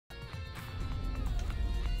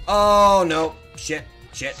Oh, no. Shit,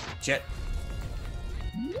 shit, shit.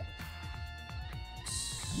 Okay.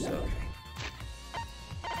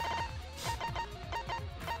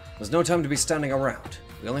 There's no time to be standing around.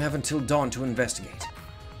 We only have until dawn to investigate.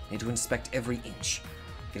 Need to inspect every inch.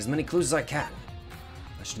 Get as many clues as I can.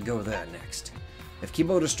 I should go there next. If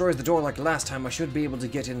Kibo destroys the door like last time, I should be able to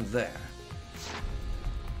get in there.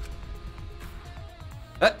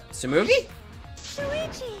 Tsumugi?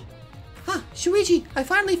 Shuichi! Huh, Shuichi, I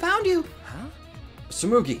finally found you! Huh?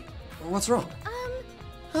 Tsumugi, what's wrong?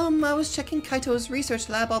 I was checking Kaito's research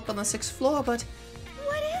lab up on the 6th floor, but...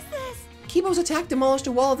 What is this? Kibo's attack demolished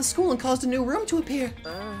a wall of the school and caused a new room to appear.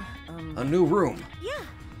 A new room? Yeah.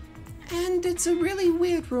 And it's a really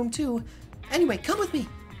weird room, too. Anyway, come with me.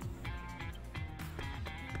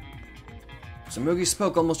 Tsumugi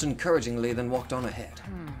spoke almost encouragingly, then walked on ahead.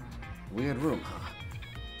 Weird room, huh?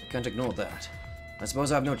 I can't ignore that. I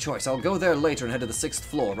suppose I have no choice. I'll go there later and head to the 6th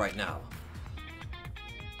floor right now.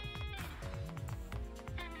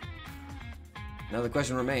 Now the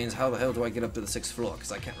question remains, how the hell do I get up to the 6th floor?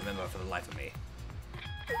 Because I can't remember for the life of me.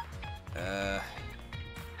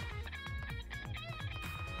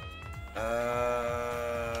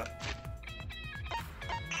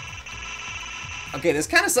 Okay, this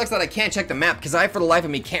kind of sucks that I can't check the map, because I, for the life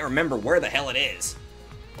of me, can't remember where the hell it is.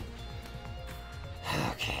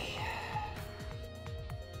 Okay.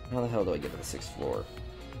 How the hell do I get to the 6th floor?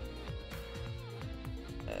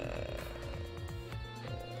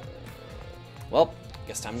 Well,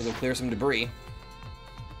 guess time to go clear some debris.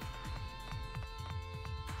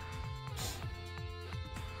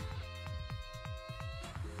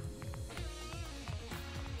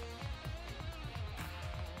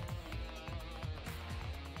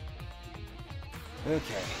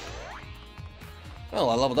 Okay. Well,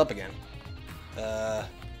 I leveled up again. Yeah,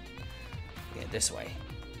 this way.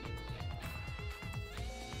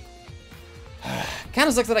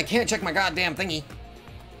 Kinda sucks that I can't check my goddamn thingy.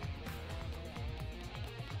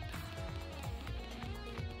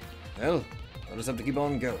 Well, I'll just have to keep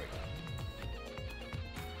on going.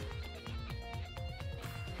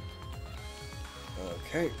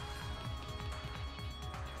 Okay.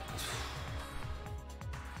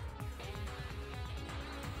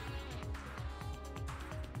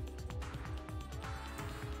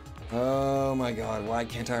 Oh my god, why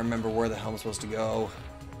can't I remember where the hell I'm supposed to go?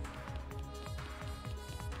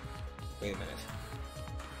 Wait a minute.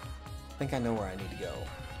 I think I know where I need to go.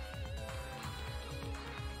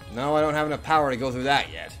 No, I don't have enough power to go through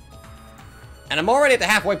that yet. And I'm already at the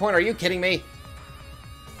halfway point, are you kidding me?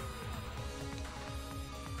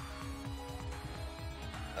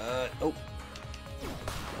 Oh.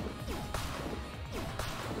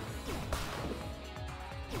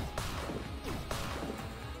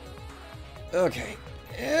 Okay,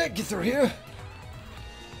 yeah, get through here.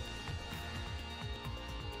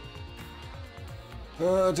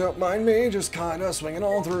 Don't mind me, just kinda swinging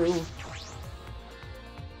on through.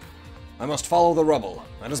 I must follow the rubble.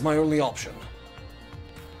 That is my only option.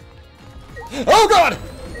 Oh god!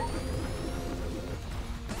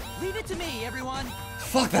 Leave it to me, everyone.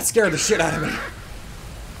 Fuck, that scared the shit out of me.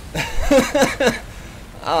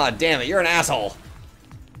 Ah, damn it, you're an asshole.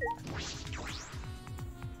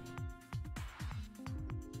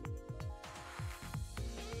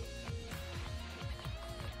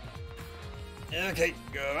 Okay,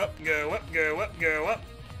 go up, go up, go up, go up.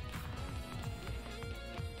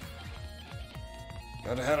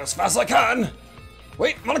 Gotta head as fast as I can.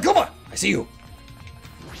 Wait, Monokuma! I see you.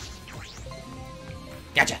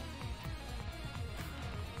 Gotcha.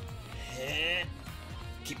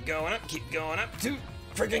 Keep going up to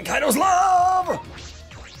freaking Kaido's love!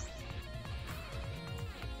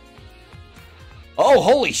 Oh,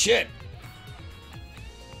 holy shit!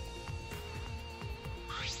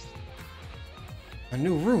 A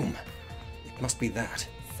new room. It must be that.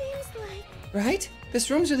 Seems like... Right? This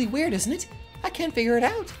room's really weird, isn't it? I can't figure it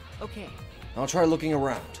out. Okay. I'll try looking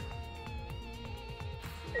around.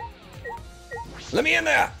 Let me in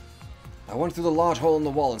there! I went through the large hole in the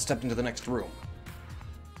wall and stepped into the next room.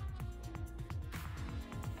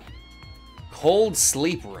 Cold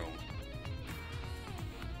sleep room.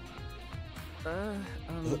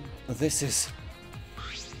 This is...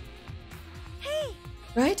 Hey!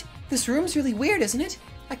 Right? This room's really weird, isn't it?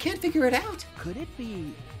 I can't figure it out. Could it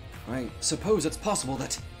be... I suppose it's possible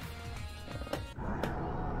that...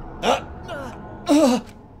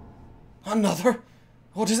 Another?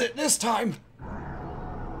 What is it this time?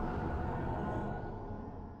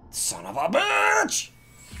 Son of a bitch!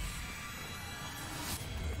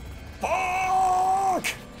 Fuck!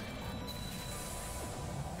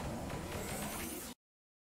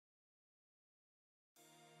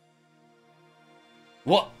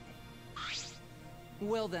 What?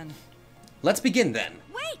 Well then. Let's begin then.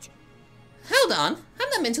 Wait! Hold on, I'm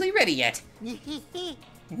not mentally ready yet.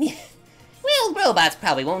 Well, robots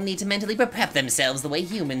probably won't need to mentally prep themselves the way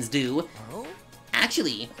humans do. Oh?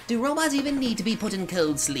 Actually, do robots even need to be put in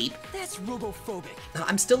cold sleep? That's robophobic.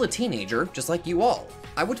 I'm still a teenager, just like you all.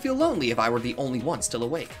 I would feel lonely if I were the only one still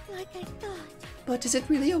awake. Like I thought. But is it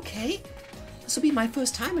really okay? This will be my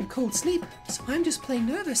first time in cold sleep, so I'm just plain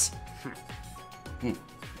nervous.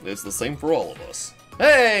 It's the same for all of us.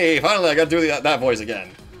 Hey, finally I got to do that voice again.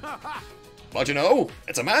 But you know,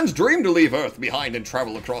 it's a man's dream to leave Earth behind and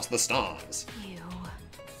travel across the stars. Ew.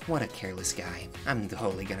 What a careless guy. I'm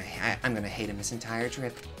gonna hate him this entire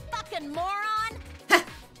trip. Fucking moron! Ha!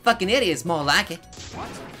 Fucking idiot's more like it.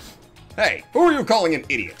 Hey, who are you calling an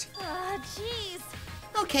idiot? Jeez.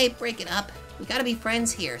 Okay, break it up. We gotta be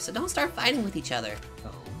friends here, so don't start fighting with each other.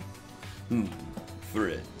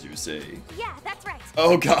 Friend, you say? Yeah, that's right.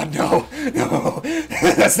 Oh God, no, no,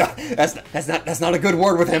 that's not a good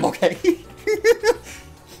word with him, okay?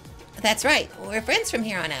 That's right, we're friends from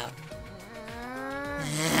here on out.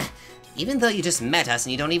 Even though you just met us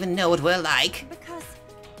and you don't even know what we're like. Because,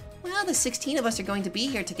 Well, the 16 of us are going to be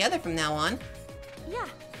here together from now on. yeah.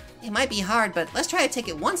 It might be hard, but let's try to take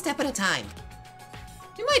it one step at a time.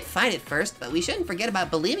 We might fight at first, but we shouldn't forget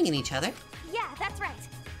about believing in each other. Yeah, that's right.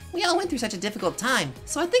 We all went through such a difficult time,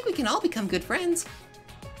 so I think we can all become good friends.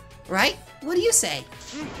 Right? What do you say?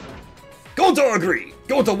 Going to agree.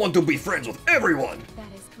 Going to want to be friends with everyone.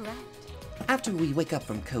 That is correct. After we wake up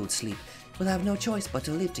from cold sleep, we'll have no choice but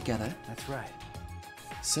to live together. That's right.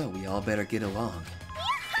 So we all better get along.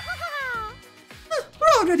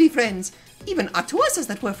 We're already friends. Even Atua says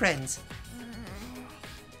that we're friends.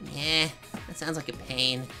 Yeah, that sounds like a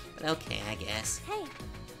pain, but okay, I guess. Hey,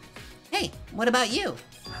 Hey, what about you?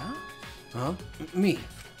 Huh? Me?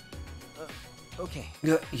 Okay.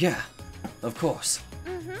 Yeah, of course.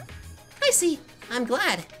 I see. I'm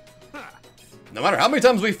glad. No matter how many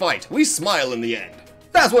times we fight, we smile in the end.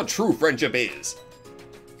 That's what true friendship is.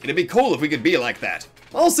 It'd be cool if we could be like that.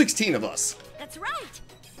 All 16 of us. that's right.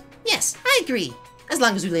 Yes, I agree. As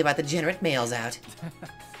long as we leave our degenerate males out.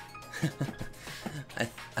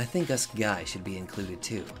 I think us guys should be included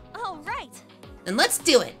too. All right. Then let's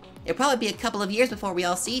do it. It'll probably be a couple of years before we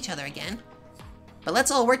all see each other again. But let's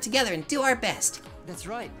all work together and do our best. That's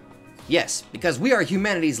right. Yes, because we are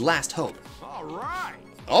humanity's last hope. All right.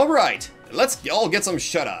 All right, let's all get some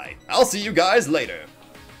shut-eye. I'll see you guys later.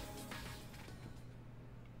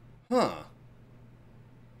 Huh.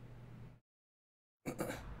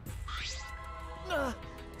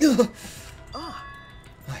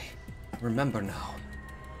 I remember now.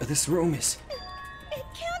 This room is... It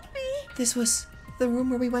can't be. This was the room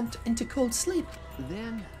where we went into cold sleep.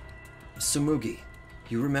 Then, Sumugi,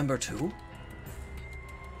 you remember too?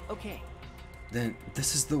 okay. Then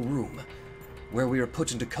this is the room where we were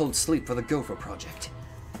put into cold sleep for the Gopher project.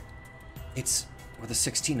 It's where the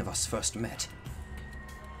 16 of us first met.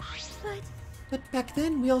 But back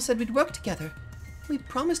then, we all said we'd work together. We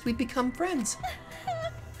promised we'd become friends.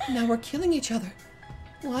 Now we're killing each other.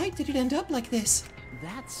 Why did it end up like this?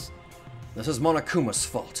 That's... This is Monokuma's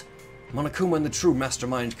fault. Monokuma and the true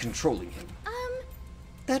mastermind controlling him.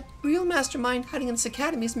 That real mastermind hiding in this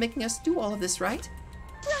academy is making us do all of this, right?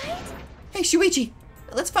 Right? Hey, Shuichi!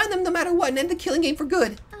 Let's find them no matter what and end the killing game for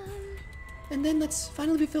good. And then let's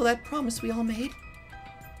finally fulfill that promise we all made.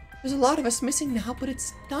 There's a lot of us missing now, but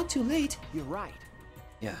it's not too late. You're right.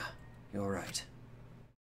 Yeah, you're right.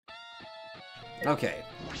 Okay,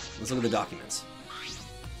 let's look at the documents.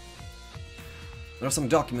 There are some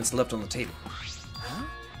documents left on the table.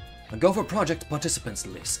 A Gopher Project participants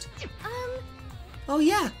list. Oh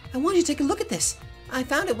yeah, I want you to take a look at this. I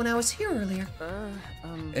found it when I was here earlier.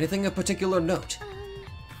 Anything of particular note?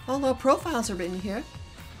 All our profiles are written here.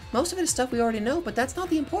 Most of it is stuff we already know, but that's not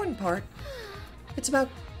the important part. It's about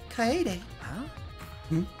Kaede.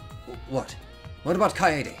 What? What about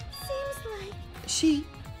Kaede? Seems like. She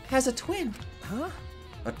has a twin.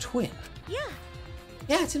 A twin? Yeah.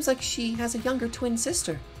 Yeah, it seems like she has a younger twin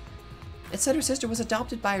sister. It said her sister was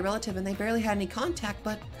adopted by a relative and they barely had any contact,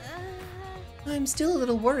 but I'm still a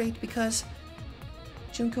little worried because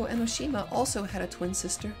Junko Enoshima also had a twin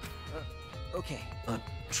sister. Okay.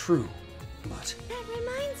 True, but... That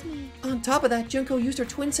reminds me. On top of that, Junko used her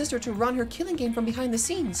twin sister to run her killing game from behind the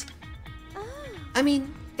scenes. Oh. I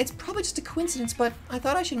mean, it's probably just a coincidence, but I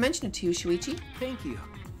thought I should mention it to you, Shuichi. Thank you.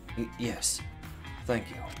 Yes. Thank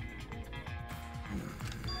you.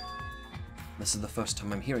 This is the first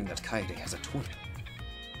time I'm hearing that Kaede has a twin.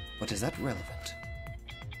 But is that relevant?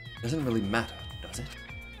 Doesn't really matter, does it?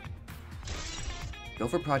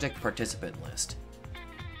 Gopher Project participant list.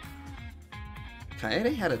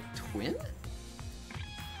 Kaede had a twin?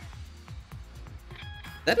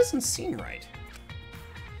 That doesn't seem right.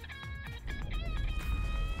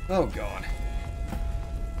 Oh god.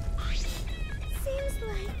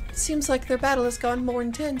 Seems like their battle has gotten more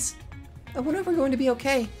intense. I wonder if we're going to be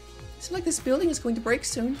okay. Seems like this building is going to break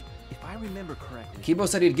soon. If I remember correctly... Kibo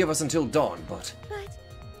said he'd give us until dawn, but...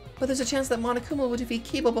 But there's a chance that Monokuma will defeat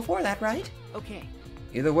Kibo before that, right? Okay,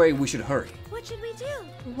 Either way, we should hurry. What should we do?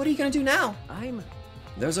 What are you gonna do now? I'm...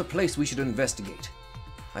 There's a place we should investigate.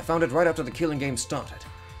 I found it right after the killing game started,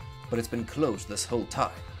 but it's been closed this whole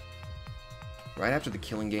time. Right after the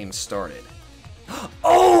killing game started.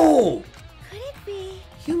 Oh! Could it be?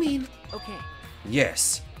 You mean... Okay.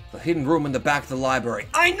 Yes, the hidden room in the back of the library.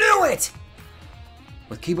 I knew it!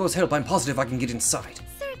 With Kibo's help, I'm positive I can get inside.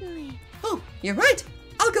 Certainly. Oh, you're right.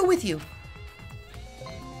 I'll go with you.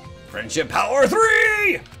 Friendship power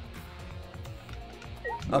 3!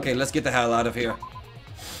 Okay, let's get the hell out of here.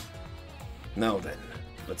 Now then,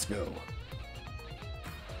 let's go.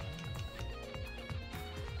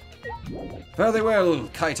 Fare thee well,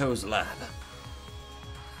 Kaito's lab.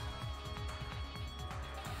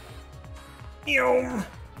 Yum.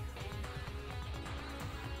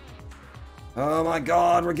 Oh my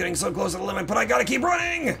god, we're getting so close to the limit, but I gotta keep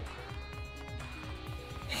running!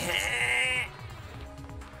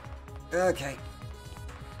 Okay.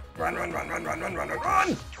 Run, run, run, run, run, run, run, run,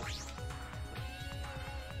 run!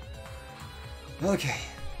 Okay.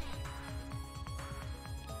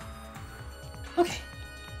 Okay.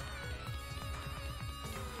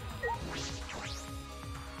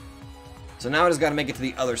 So now I just gotta make it to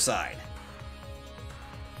the other side.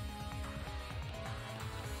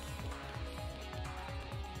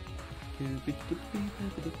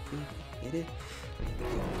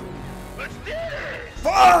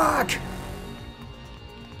 Fuck!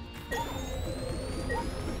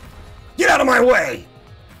 Get out of my way!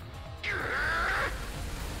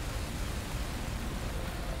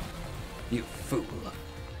 You fool.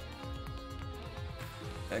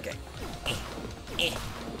 Okay.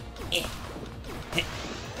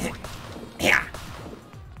 Yeah.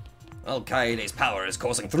 Well, Kaede's power is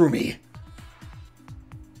coursing through me.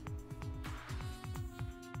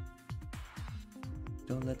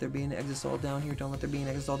 Don't let there be an exisal down here. Don't let there be an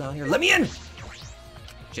exisal down here. Let me in!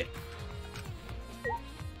 Shit.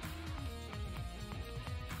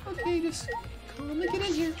 Okay, just calmly get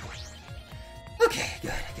in here. Okay,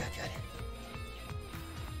 good, good, good.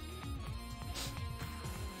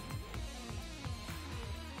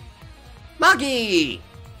 Maki!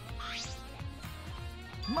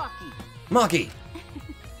 Maki! Maki!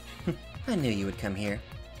 I knew you would come here.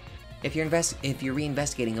 If you're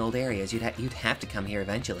reinvestigating old areas, you'd have to come here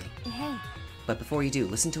eventually. Hey. But before you do,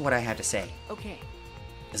 listen to what I have to say. Okay.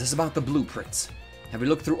 Is this about the blueprints? Have you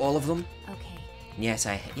looked through all of them? Okay. Yes,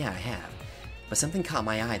 I have. But something caught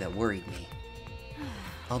my eye that worried me.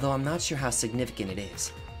 Although I'm not sure how significant it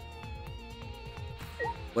is.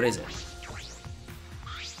 What is it?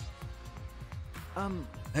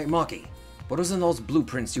 Hey, Maki, what was in those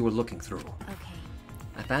blueprints you were looking through? Okay.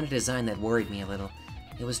 I found a design that worried me a little.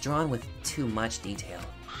 It was drawn with too much detail.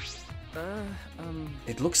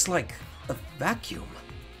 It looks like a vacuum.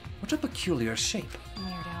 What a peculiar shape.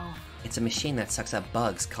 Weirdo. It's a machine that sucks up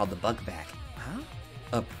bugs called the bug vac. Huh?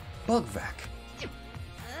 A bug vac.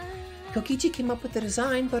 Kokichi came up with the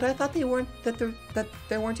design, but I thought that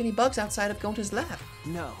there weren't any bugs outside of Gonta's lab.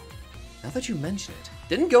 No. Now that you mention it,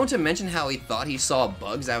 didn't Gonta mention how he thought he saw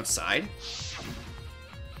bugs outside?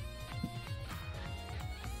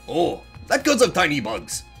 Oh, that goes of tiny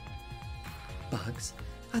bugs. Bugs?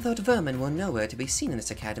 I thought vermin were nowhere to be seen in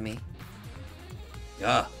this academy.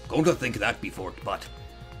 Yeah, Gonta think that before, but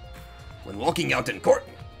when walking out in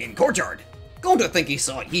courtyard, Gonta think he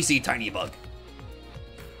see tiny bug.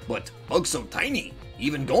 But bug so tiny,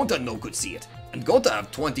 even Gonta no could see it, and Gonta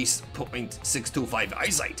have 20.625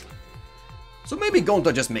 eyesight. So maybe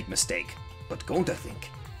Gonta just make mistake, but Gonta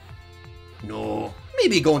think. No,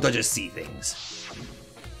 maybe Gonta just see things.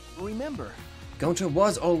 Remember. Gonta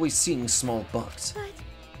was always seeing small bugs.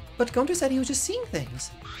 But Gonta said he was just seeing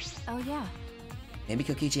things. Oh, yeah. Maybe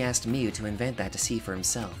Kokichi asked Miu to invent that to see for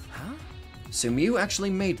himself. Huh? So Miu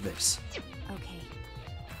actually made this. Okay.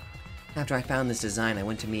 After I found this design, I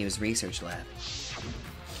went to Miu's research lab.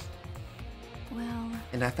 Well...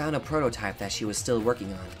 And I found a prototype that she was still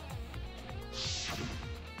working on.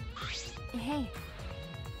 Hey.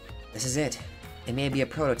 This is it. It may be a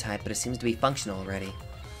prototype, but it seems to be functional already.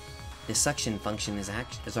 The suction function is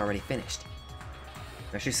already finished.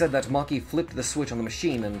 She said that Maki flipped the switch on the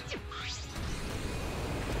machine and...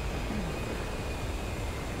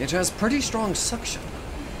 It has pretty strong suction.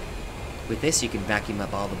 With this, you can vacuum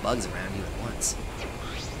up all the bugs around you at once.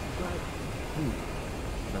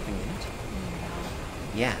 Nothing in it?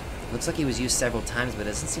 Yeah, looks like it was used several times, but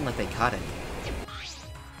it doesn't seem like they caught any.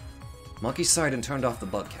 Monkey sighed and turned off the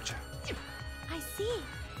bug catcher. I see.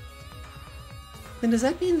 Then does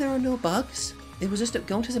that mean there are no bugs? It was just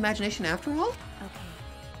Gonta's imagination after all?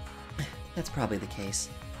 Okay. That's probably the case.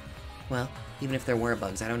 Well, even if there were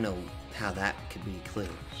bugs, I don't know how that could be a clue.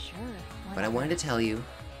 Sure. But I wanted to tell you,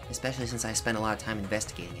 especially since I spent a lot of time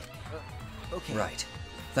investigating it. Okay. Right.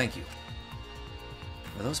 Thank you.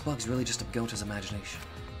 Were those bugs really just Gonta's imagination?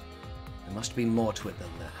 There must be more to it than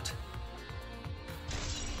that.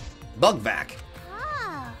 Bug vac!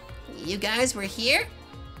 Ah. You guys were here?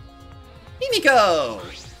 Himiko!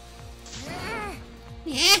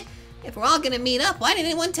 Yeah, if we're all gonna meet up, why didn't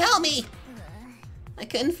anyone tell me? I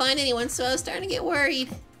couldn't find anyone, so I was starting to get worried.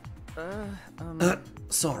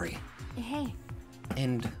 Sorry. Hey.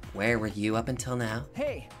 And where were you up until now?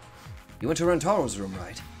 Hey, You went to Rantaro's room,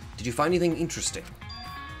 right? Did you find anything interesting?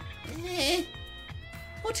 Eh,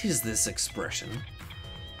 What is this expression?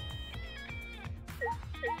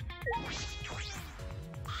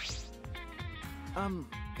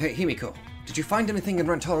 Hey, Himiko, did you find anything in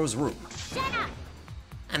Rantaro's room?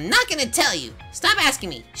 I'm not gonna tell you. Stop asking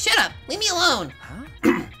me. Shut up. Leave me alone.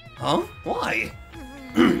 Huh? Why?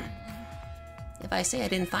 If I say I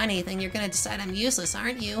didn't find anything, you're gonna decide I'm useless,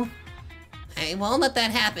 aren't you? I won't let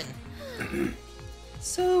that happen.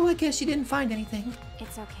 So I guess you didn't find anything.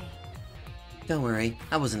 It's okay. Don't worry,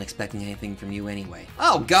 I wasn't expecting anything from you anyway.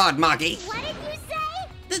 Oh God, Maki! What did you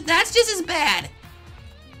say? That's just as bad.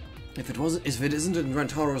 If it isn't in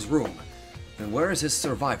Rantaro's room, then where is his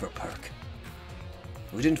survivor perk?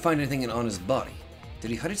 We didn't find anything on his body.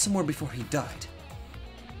 Did he hide it somewhere before he died?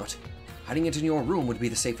 But hiding it in your room would be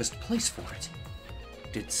the safest place for it.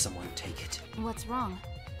 Did someone take it? What's wrong?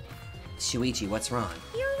 Shuichi, what's wrong?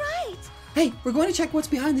 You're right. Hey, we're going to check what's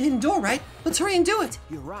behind the hidden door, right? Let's hurry and do it.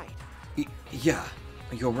 you're right. Yeah,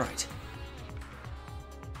 you're right.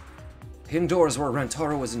 Hidden door is where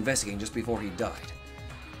Rantaro was investigating just before he died.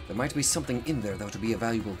 There might be something in there that would be a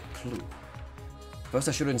valuable clue. First,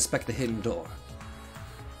 I should inspect the hidden door.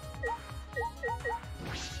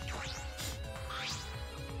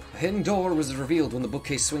 The hidden door was revealed when the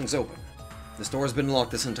bookcase swings open. This door has been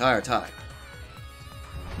locked this entire time.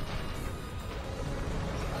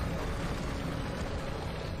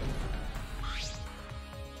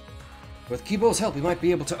 With Kibo's help, we might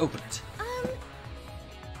be able to open it.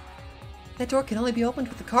 That door can only be opened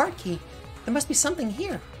with the card key. There must be something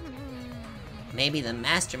here. Maybe the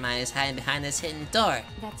mastermind is hiding behind this hidden door.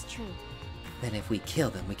 That's true. Then if we kill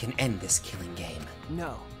them, we can end this killing game.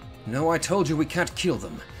 No. No, I told you we can't kill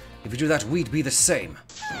them. If you do that, we'd be the same.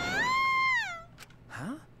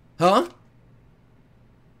 Huh? Huh?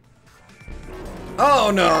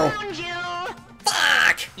 Oh no! Found you!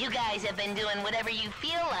 Fuck! You guys have been doing whatever you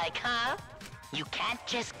feel like, huh? You can't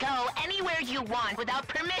just go anywhere you want without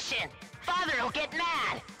permission. Father'll get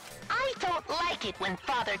mad. I don't like it when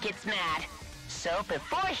Father gets mad. So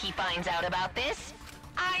before he finds out about this,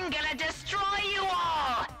 I'm gonna destroy you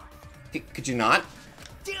all! Could you not?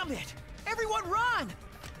 Damn it! Everyone run!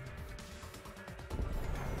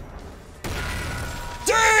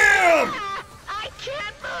 Damn! Ah, I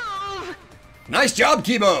can't move! Nice job,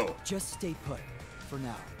 Kibo! Just stay put. For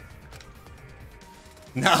now.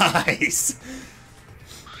 Nice!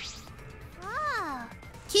 Ah.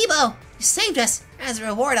 Kibo, you saved us. As a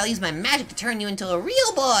reward, I'll use my magic to turn you into a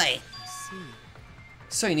real boy. I see.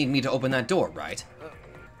 So you need me to open that door, right?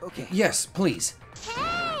 Okay. Yes, please.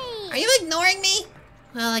 Are you ignoring me?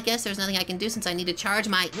 Well, I guess there's nothing I can do since I need to charge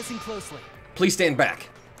my... Listen closely. Please stand back.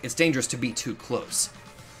 It's dangerous to be too close.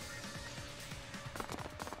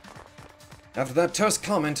 After that terse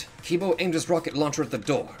comment, Kibo aimed his rocket launcher at the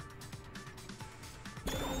door.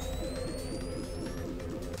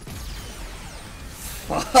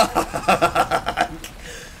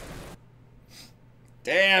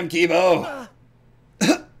 Damn, Kibo!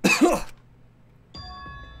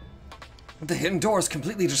 The hidden door is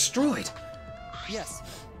completely destroyed. Yes.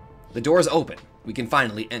 The door is open. We can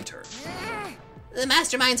finally enter. The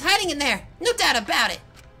mastermind's hiding in there. No doubt about it.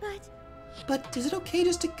 But But is it okay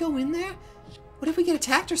just to go in there? What if we get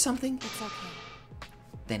attacked or something? it's okay.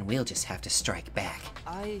 Then we'll just have to strike back.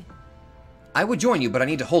 I would join you, but I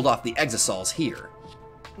need to hold off the Exosols here.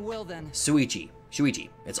 Well then. Shuichi,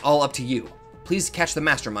 it's all up to you. Please catch the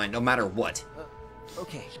mastermind no matter what.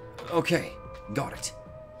 Okay. Okay, got it.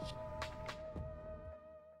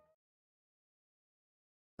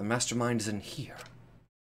 The mastermind is in here.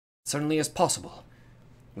 It certainly is possible.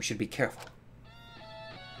 We should be careful.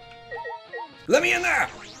 Let me in there!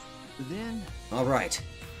 Then... Alright,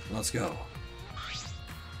 let's go.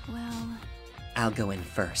 Well, I'll go in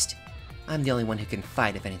first. I'm the only one who can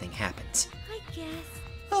fight if anything happens. I guess.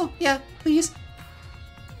 Oh, yeah, please.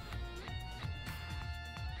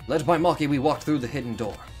 Led by Maki, we walked through the hidden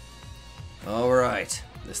door. Alright,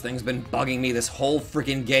 this thing's been bugging me this whole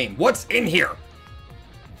freaking game. What's in here?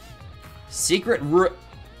 Secret room.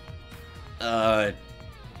 Huh?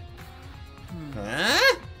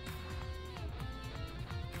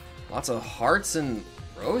 Lots of hearts and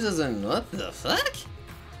roses and what the fuck?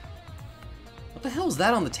 What the hell is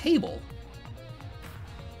that on the table?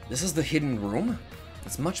 This is the hidden room?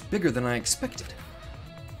 It's much bigger than I expected.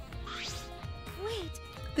 Wait,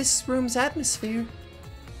 This room's atmosphere.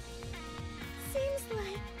 seems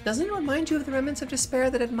like. Doesn't it remind you of the remnants of despair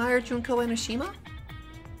that admired Junko Enoshima?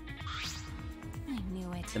 I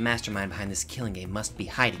knew it. The mastermind behind this killing game must be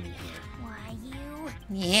hiding in here. Why, you.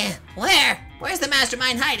 Yeah, where? Where's the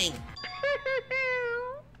mastermind hiding?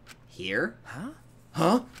 Here? Huh?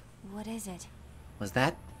 Huh? What is it? Was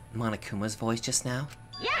that Monokuma's voice just now?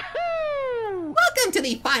 Yahoo! Welcome to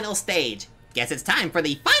the final stage. Guess it's time for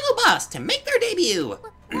the final boss to make their debut.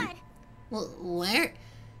 What?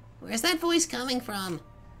 Where's that voice coming from?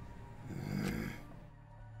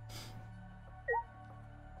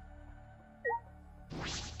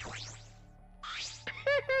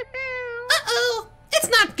 Uh-oh! It's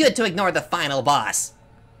not good to ignore the final boss.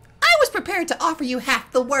 I was prepared to offer you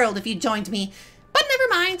half the world if you joined me, but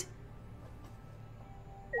never mind.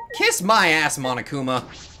 Kiss my ass, Monokuma.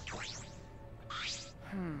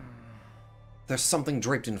 There's something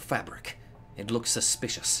draped in fabric. It looks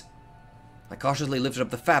suspicious. I cautiously lifted up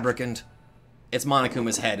the fabric and... It's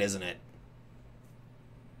Monokuma's head, isn't it?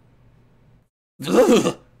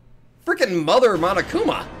 Ugh! Frickin' mother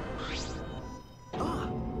Monokuma!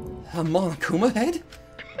 A Monokuma head?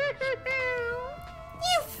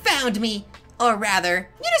 You found me! Or rather,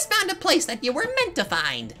 you just found a place that you were meant to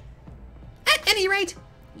find. At any rate,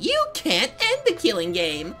 you can't end the killing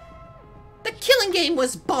game. The killing game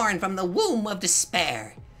was born from the womb of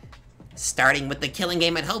despair. Starting with the killing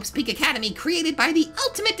game at Hope's Peak Academy created by the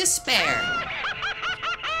ultimate despair.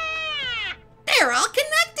 They're all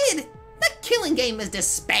connected! The killing game is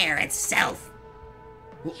despair itself.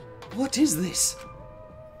 What is this?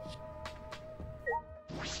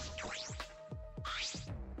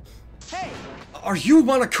 Hey! Are you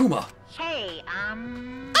Monokuma? Hey,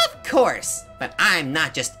 Of course, but I'm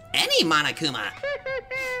not just any Monokuma.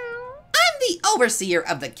 I'm the overseer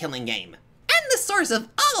of the killing game, and the source of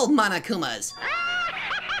all Monokumas.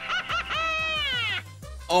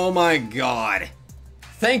 Oh my god.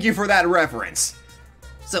 Thank you for that reference.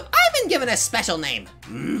 So I've been given a special name,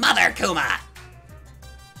 Mother Kuma.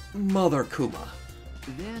 Mother Kuma.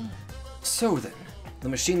 Then... So then, the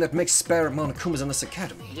machine that makes spare Monokumas in this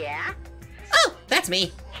academy. yeah? Oh, that's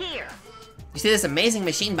me. Here. You see this amazing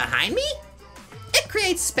machine behind me? It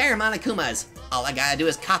creates spare Monokumas. All I gotta do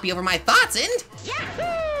is copy over my thoughts and...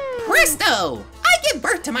 Yahoo! Presto! I give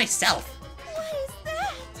birth to myself. What is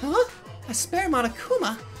that? Huh? A spare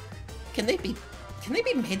Monokuma? Can they be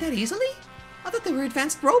made that easily? I thought they were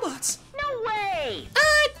advanced robots. No way!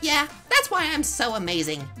 Yeah, that's why I'm so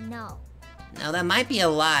amazing. No, No, that might be a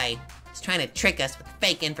lie. He's trying to trick us with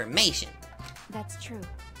fake information. that's true.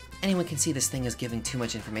 Anyone can see this thing is giving too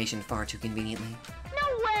much information far too conveniently.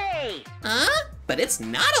 No way! Huh? But it's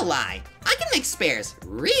not a lie. I can make spares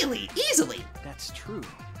really easily. That's true.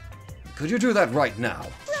 Could you do that right now?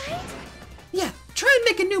 Right? Yeah, try and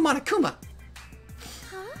make a new Monokuma.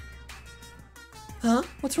 Huh? Huh?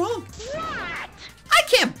 What's wrong? What? I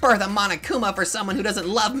can't birth a Monokuma for someone who doesn't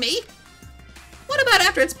love me. What about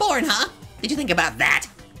after it's born, huh? Did you think about that?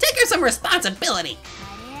 Take her some responsibility.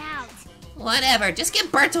 Cut it out. Whatever, just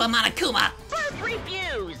give birth to a Monokuma. Birth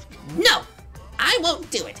refused! No, I won't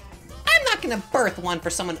do it. I'm not gonna birth one for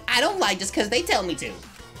someone I don't like just because they tell me to.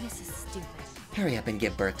 This is stupid. Hurry up and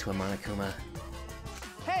give birth to a Monokuma.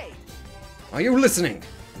 Hey! Are you listening?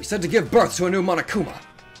 We said to give birth to a new Monokuma.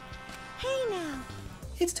 Hey now.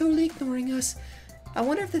 It's totally ignoring us. I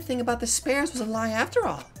wonder if the thing about the spares was a lie after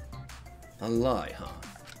all. A lie, huh?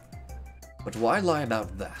 But why lie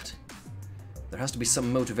about that? There has to be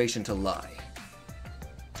some motivation to lie.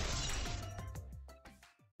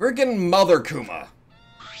 Friggin' Mother Kuma!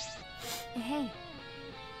 Hey,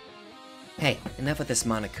 Hey, enough with this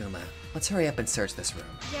Monokuma. Let's hurry up and search this room.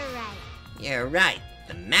 you're right. You're right.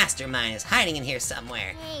 The mastermind is hiding in here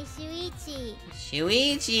somewhere. Hey, Shuichi.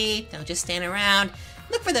 Shuichi, don't just stand around.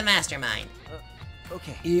 Look for the mastermind.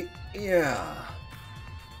 Okay. Yeah.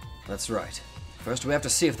 That's right. First we have to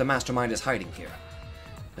see if the mastermind is hiding here.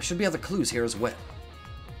 There should be other clues here as well.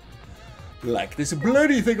 Like this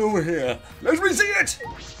bloody thing over here. Let me see it!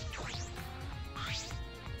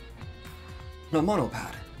 A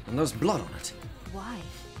monopad, and there's blood on it. Why?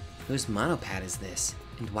 Whose monopad is this?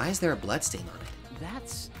 And why is there a bloodstain on it?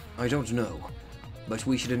 That's... I don't know, but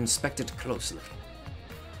we should inspect it closely.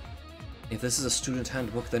 If this is a student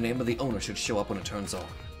handbook, the name of the owner should show up when it turns on.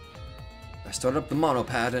 I started up the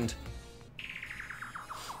monopad and...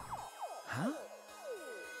 Huh?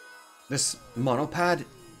 This monopad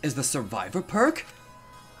is the Survivor perk?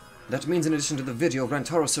 That means in addition to the video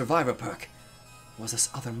Rentaro Survivor perk, was this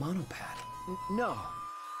other monopad. No.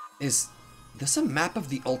 Is this a map of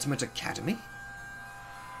the Ultimate Academy?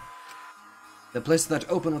 The places that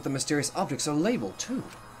open with the mysterious objects are labeled too,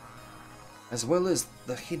 as well as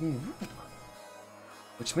the hidden room.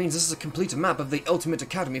 Which means this is a complete map of the Ultimate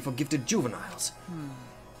Academy for gifted juveniles.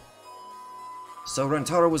 So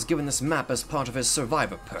Rentaro was given this map as part of his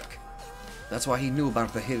Survivor perk. That's why he knew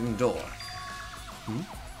about the hidden door.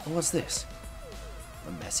 What's this?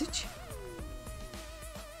 A message?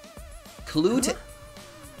 Clue to...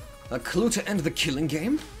 A clue to end the killing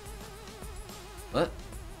game? What?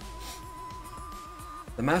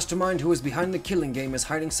 The mastermind who is behind the killing game is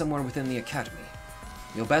hiding somewhere within the academy.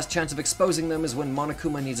 Your best chance of exposing them is when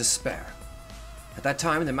Monokuma needs a spare. At that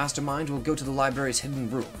time, the mastermind will go to the library's hidden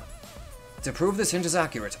room. To prove this hint is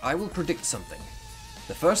accurate, I will predict something.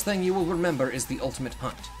 The first thing you will remember is the ultimate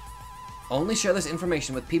hunt. Only share this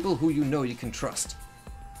information with people who you know you can trust.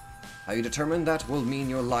 How you determine that will mean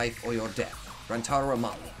your life or your death. Rentaro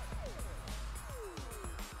Amali.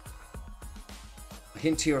 A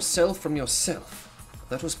hint to yourself from yourself.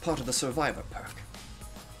 That was part of the Survivor perk.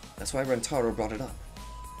 That's why Rentaro brought it up.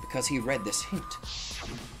 Because he read this hint.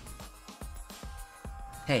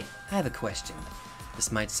 Hey, I have a question.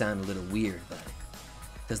 This might sound a little weird, but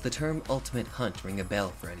does the term ultimate hunt ring a bell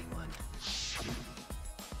for anyone?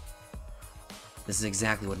 This is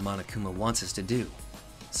exactly what Monokuma wants us to do.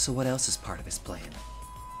 So what else is part of his plan?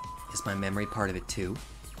 Is my memory part of it too?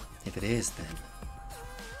 If it is, then...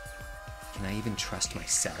 can I even trust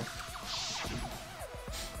myself?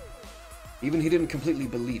 Even he didn't completely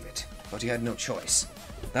believe it, but he had no choice.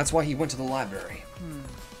 That's why he went to the library.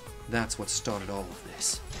 That's what started all of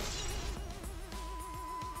this.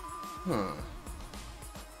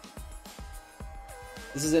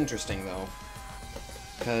 This is interesting, though,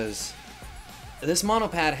 because this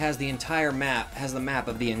monopad has the entire map, has the map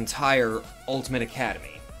of the entire Ultimate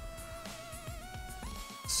Academy.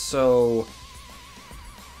 So...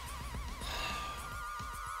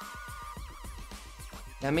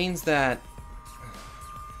 that means that...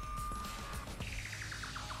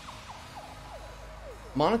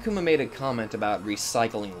 Monokuma made a comment about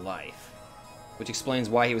recycling life, which explains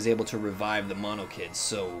why he was able to revive the Monocubs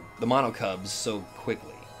so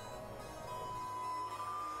quickly.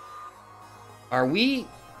 Are we...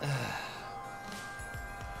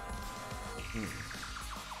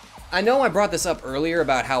 I know I brought this up earlier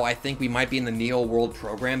about how I think we might be in the Neo World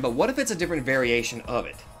program, but what if it's a different variation of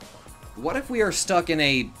it? What if we are stuck in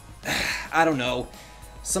a... I don't know,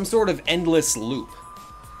 some sort of endless loop?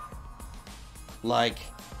 Like,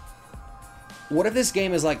 what if this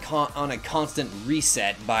game is like on a constant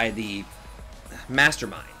reset by the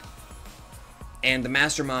mastermind? And the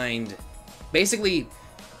mastermind, basically,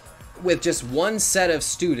 with just one set of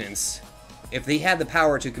students, if they had the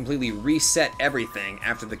power to completely reset everything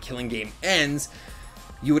after the killing game ends,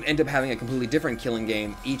 you would end up having a completely different killing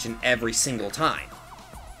game each and every single time.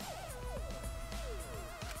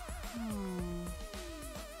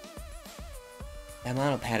 That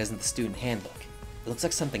monopad isn't the student handbook. It looks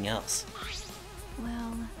like something else.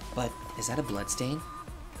 Well, But is that a bloodstain?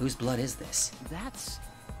 Whose blood is this? That's...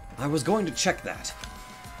 I was going to check that.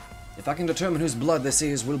 If I can determine whose blood this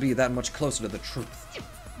is, we'll be that much closer to the truth.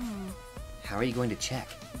 How are you going to check?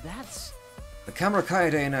 That's... The camera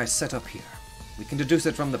Kaede and I set up here. We can deduce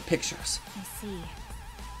it from the pictures. I see.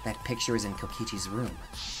 That picture is in Kokichi's room.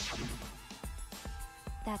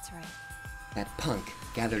 That's right. That punk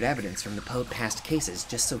gathered evidence from the past cases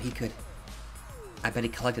just so he could... I bet he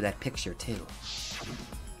collected that picture too.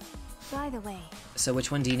 By the way, So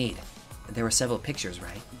which one do you need? There were several pictures,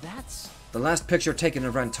 right? That's... The last picture taken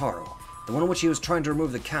of Rentaro. The one in which he was trying to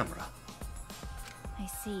remove the camera. I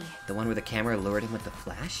see. The one where the camera lured him with the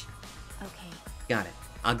flash? Okay. Got it.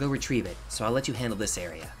 I'll go retrieve it, so I'll let you handle this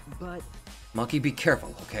area. But... Maki, be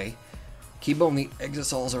careful, okay? Kibo and the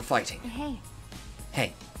Exosols are fighting. Hey,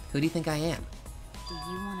 Hey, who do you think I am? do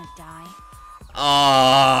you want to die?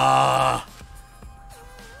 Ah!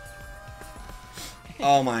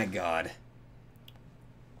 Oh my god.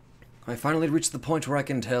 I finally reached the point where I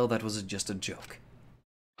can tell that was just a joke.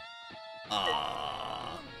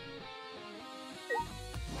 Ah.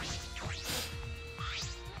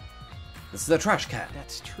 This is a trash can.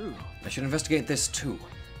 That's true. I should investigate this too.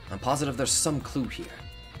 I'm positive there's some clue here.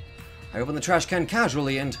 I open the trash can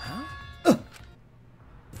casually and... Huh?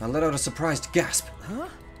 I let out a surprised gasp. Huh?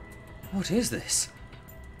 What is this?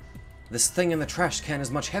 This thing in the trash can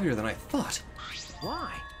is much heavier than I thought.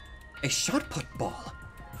 Why? A shot put ball.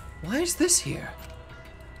 Why is this here?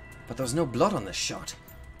 But there's no blood on this shot.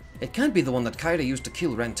 It can't be the one that Kaida used to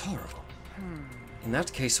kill Rentaro. In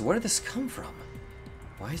that case, where did this come from?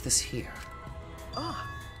 Why is this here? Ah.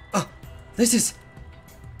 This is...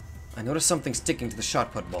 I noticed something sticking to the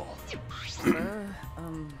shot put ball.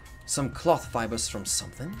 Some cloth fibers from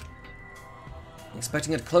something.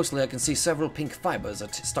 Inspecting it closely, I can see several pink fibers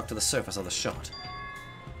stuck to the surface of the shot.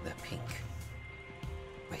 They're pink.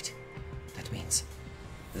 Wait, that means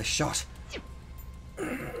the shot.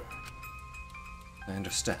 I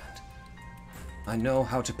understand. I know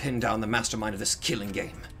how to pin down the mastermind of this killing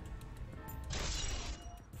game.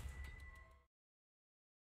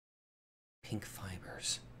 Pink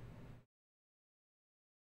fibers.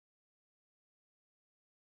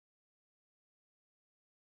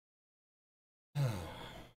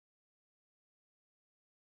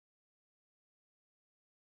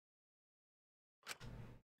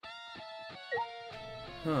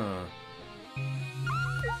 Huh.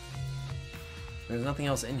 There's nothing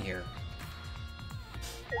else in here.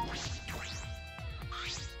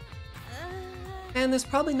 And there's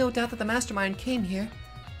probably no doubt that the mastermind came here.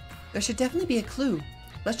 There should definitely be a clue.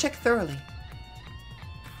 Let's check thoroughly.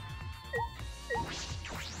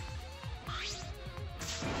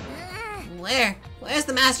 Where's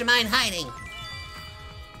the mastermind hiding?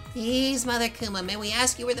 Please, Mother Kuma, may we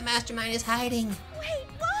ask you where the mastermind is hiding? Wait,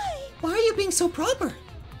 why? Why are you being so proper?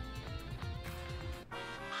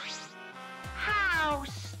 How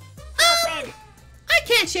stupid! I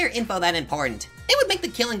can't share info that important. It would make the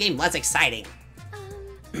killing game less exciting.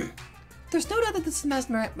 There's no doubt that this is the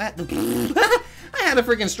mastermind. I had a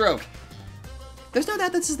freaking stroke. There's no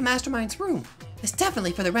doubt that this is the mastermind's room. It's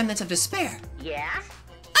definitely for the remnants of despair. Yeah?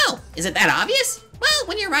 Oh, is it that obvious? Well,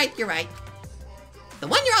 when you're right, you're right. The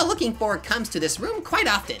one you're all looking for comes to this room quite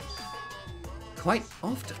often. Quite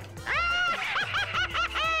often.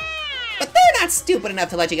 But they're not stupid enough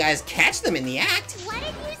to let you guys catch them in the act. What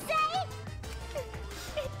did you say?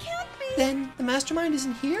 It can't be. Then the mastermind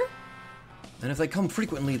isn't here? And if they come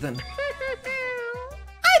frequently, then...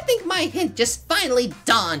 I think my hint just finally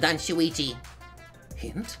dawned on Shuichi.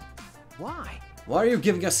 Hint? Why? Why are you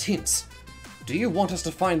giving us hints? Do you want us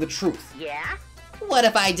to find the truth? Yeah? What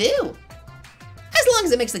if I do? As long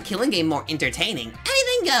as it makes the killing game more entertaining,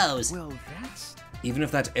 anything goes. Well, that's... Even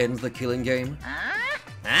if that ends the killing game?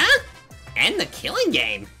 Huh? End the killing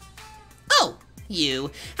game? Oh,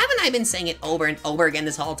 you. Haven't I been saying it over and over again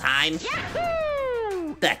this whole time?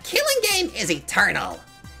 Yahoo! The killing game is eternal.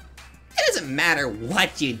 It doesn't matter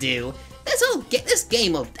what you do. This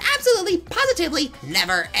game will absolutely, positively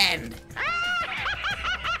never end.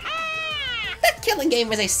 The killing game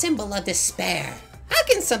was a symbol of despair. How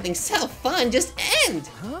can something so fun just end?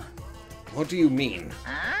 Huh? What do you mean?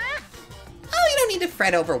 Oh, you don't need to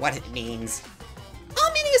fret over what it means.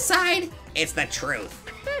 All meaning aside, it's the truth.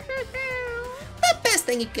 The best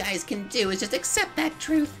thing you guys can do is just accept that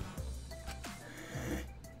truth.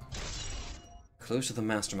 Clues to the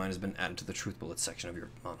mastermind has been added to the truth bullet section of your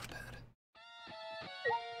mama pad.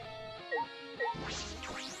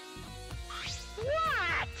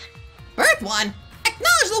 What? Birth one?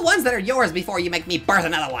 Acknowledge the ones that are yours before you make me birth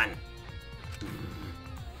another one.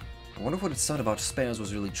 I wonder if what it said about spares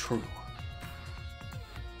was really true.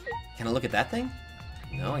 Can I look at that thing?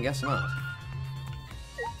 No, I guess not.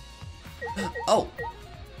 Oh,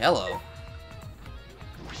 hello.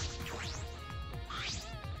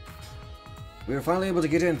 We were finally able to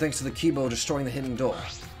get in thanks to the Kibo destroying the hidden door.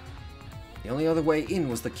 The only other way in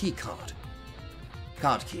was the key card.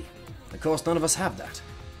 Card key. Of course, none of us have that,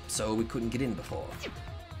 so we couldn't get in before.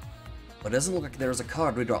 But it doesn't look like there's a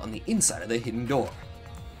card reader on the inside of the hidden door.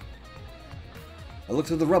 I looked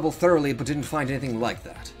through the rubble thoroughly but didn't find anything like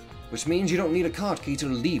that, which means you don't need a card key to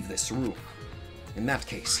leave this room. In that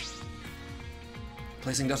case,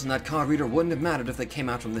 placing dust in that card reader wouldn't have mattered if they came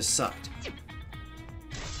out from this side.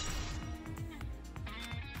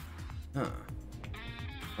 Huh.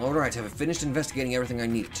 Alright, have I finished investigating everything I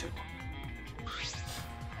needed to?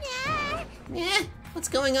 Yeah, what's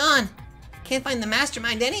going on? Can't find the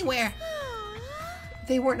mastermind anywhere.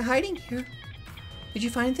 They weren't hiding here. Did you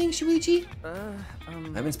find anything, Shuichi?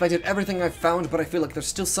 I've inspected everything I've found, but I feel like there's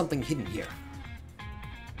still something hidden here.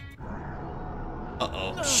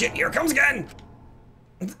 Uh-oh. Shit, here it comes again!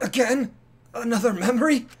 Again? Another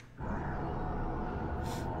memory?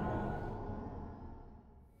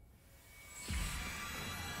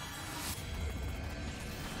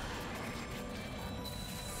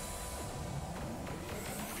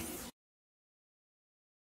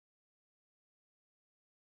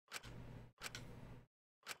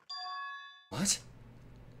 What?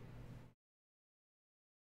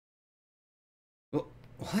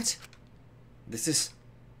 What? This is...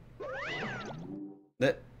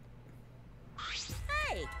 That...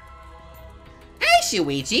 Hey! Hey,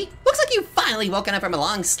 Shuichi! Looks like you've finally woken up from a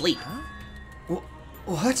long sleep.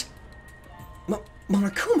 What?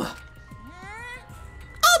 Monokuma!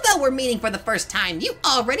 Although we're meeting for the first time, you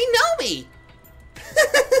already know me!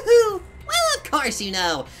 Well, of course you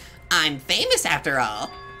know. I'm famous after all.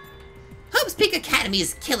 Hope's Peak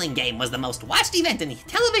Academy's Killing Game was the most watched event in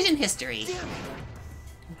television history.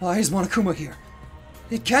 Why is Monokuma here?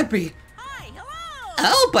 It can't be! Hi, hello!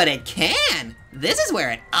 Oh, but it can! This is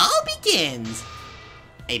where it all begins!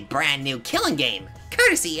 A brand new Killing Game,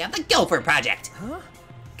 courtesy of the Gopher Project. Huh?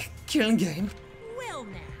 Killing game? Well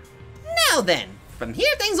now. Now then, from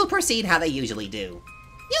here things will proceed how they usually do.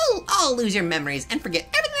 You'll all lose your memories and forget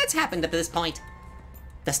everything that's happened up to this point.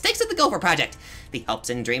 The stakes of the Gopher Project, the hopes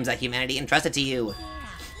and dreams that humanity entrusted to you.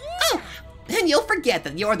 Oh, and you'll forget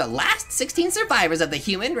that you're the last 16 survivors of the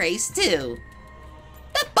human race, too.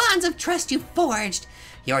 The bonds of trust you forged,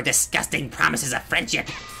 your disgusting promises of friendship.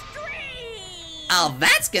 All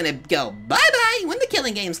that's gonna go bye-bye when the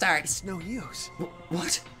Killing Game starts. No use.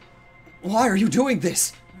 What? Why are you doing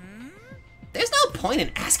this? There's no point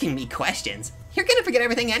in asking me questions. You're gonna forget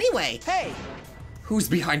everything anyway. Hey! Who's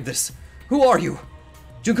behind this? Who are you?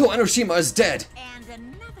 Junko Enoshima is dead. And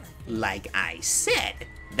another. Like I said,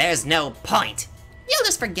 there's no point. You'll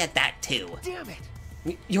just forget that too. Damn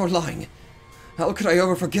it! You're lying. How could I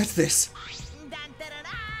ever forget this?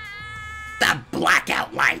 The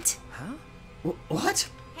blackout light. Huh? What?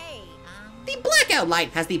 Hey, The blackout light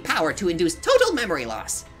has the power to induce total memory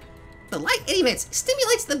loss. The light it emits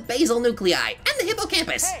stimulates the basal nuclei and the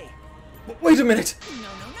hippocampus. Hey! Wait a minute. no.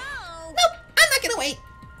 Nope, I'm not gonna wait.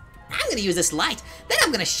 I'm gonna use this light, then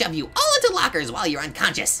I'm gonna shove you all into lockers while you're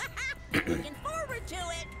unconscious. Looking forward to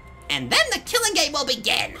it. And then the Killing Game will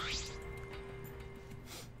begin.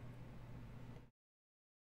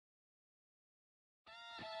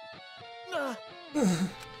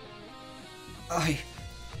 I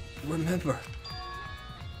remember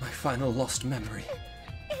my final lost memory.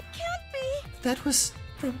 It can't be. That was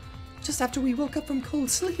from just after we woke up from cold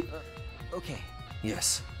sleep. Okay.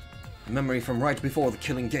 Yes, a memory from right before the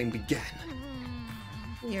killing game began.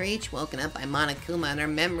 We were each woken up by Monokuma and our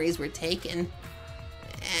memories were taken.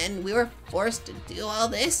 And we were forced to do all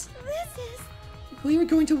this. This is We were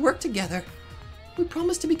going to work together. We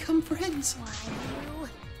promised to become friends. why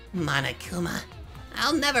Monokuma,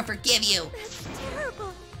 I'll never forgive you. That's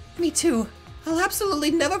terrible. Me too. I'll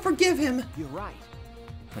absolutely never forgive him. You're right.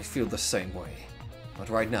 I feel the same way, but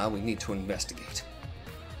right now we need to investigate.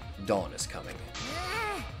 Dawn is coming.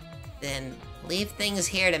 Then leave things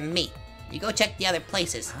here to me. You go check the other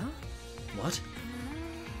places. Huh? What?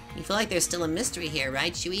 You feel like there's still a mystery here,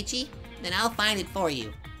 right, Shuichi? Then I'll find it for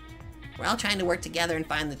you. We're all trying to work together and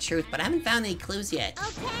find the truth, but I haven't found any clues yet.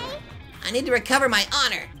 Okay. I need to recover my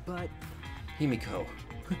honor. But Himiko,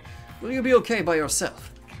 will you be okay by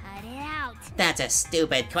yourself? Cut it out. That's a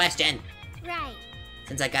stupid question. Right.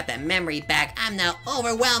 Since I got that memory back, I'm now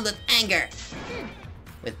overwhelmed with anger.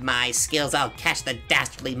 With my skills, I'll catch the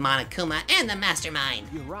dastardly Monokuma and the mastermind.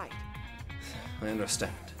 you're right. I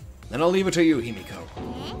understand. Then I'll leave it to you, Himiko.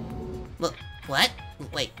 What?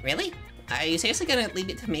 Wait, really? Are you seriously gonna leave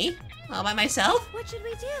it to me? All by myself? What should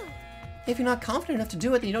we do? If you're not confident enough to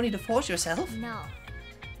do it, then you don't need to force yourself. No.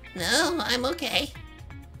 No, I'm okay.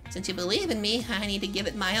 Since you believe in me, I need to give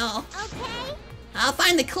it my all. Okay. I'll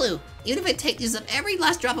find the clue, even if it takes up every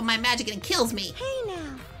last drop of my magic and kills me. Hey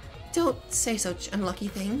now. Don't say such unlucky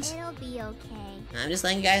things. It'll be okay. I'm just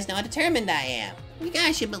letting you guys know how determined I am. You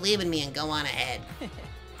guys should believe in me and go on ahead.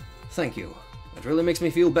 Thank you. That really makes me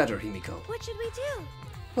feel better, Himiko. What should we do?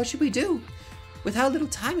 What should we do? With how little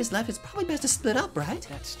time is left, it's probably best to split up, right?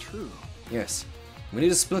 That's true. Yes, we need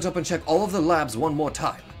to split up and check all of the labs one more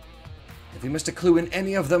time. If we missed a clue in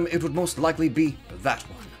any of them, it would most likely be that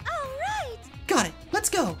one. All right. Got it. Let's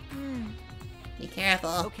go. Be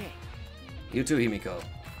careful. Okay. You too, Himiko.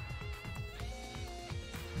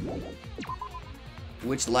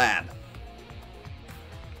 Which lab?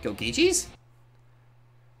 Kokichi's?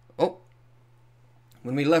 Oh.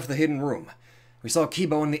 When we left the hidden room, we saw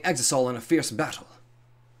Kibo and the Exisol in a fierce battle.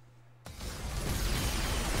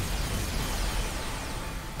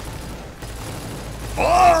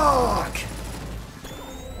 Fuck!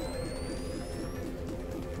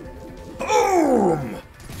 Boom!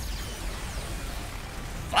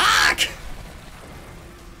 Fuck!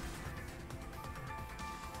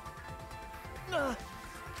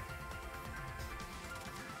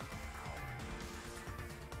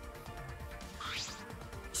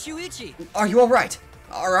 Shuichi! Are you alright?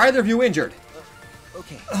 Are either of you injured?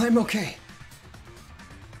 Okay. I'm okay.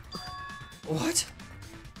 What?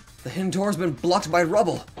 The hidden door's been blocked by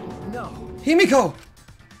rubble. No. Himiko!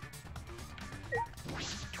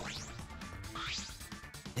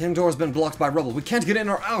 Hidden door's been blocked by rubble. We can't get in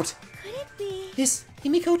or out. Could it be? Is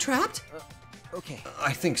Himiko trapped? Okay.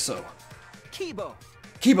 I think so. Kibo!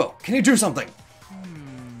 Kibo, can you do something?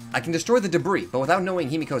 I can destroy the debris, but without knowing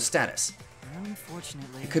Himiko's status.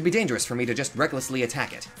 Unfortunately. It could be dangerous for me to just recklessly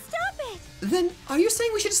attack it. Stop it! Then are you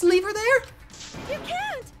saying we should just leave her there? You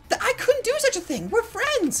can't! I couldn't do such a thing. We're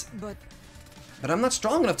friends. But But I'm not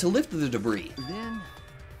strong enough to lift the debris. then...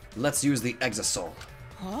 Let's use the Exasol.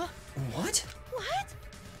 Huh? What? What?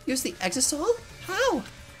 Use the Exasol? How?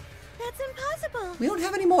 That's impossible. We don't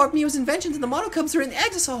have any more of Mio's inventions, and the Monocubs are in the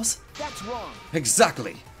Exasols. That's wrong.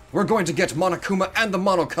 Exactly. We're going to get Monokuma and the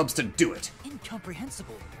Monocubs to do it.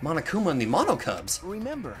 Incomprehensible. Monokuma and the Monocubs?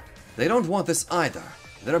 Remember. They don't want this either.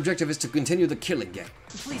 Their objective is to continue the killing game.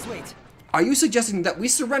 Please wait. Are you suggesting that we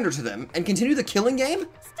surrender to them and continue the killing game?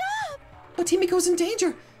 Stop! But Himiko's in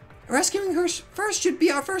danger. Rescuing her first should be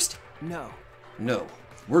our first. No. No.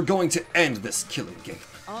 We're going to end this killing game.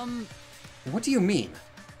 What do you mean?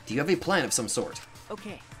 Do you have a plan of some sort?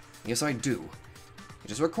 Okay. Yes, I do. It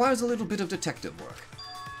just requires a little bit of detective work.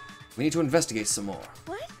 We need to investigate some more.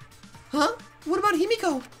 What? Huh? What about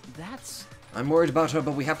Himiko? That's... I'm worried about her,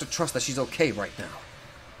 but we have to trust that she's okay right now.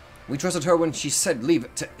 We trusted her when she said leave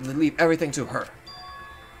everything to her.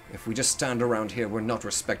 If we just stand around here, we're not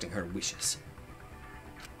respecting her wishes.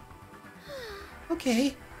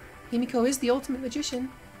 Okay. Himiko is the ultimate magician.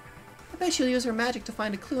 I bet she'll use her magic to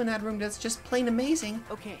find a clue in that room that's just plain amazing.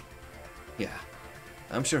 okay. Yeah,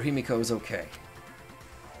 I'm sure Himiko is okay.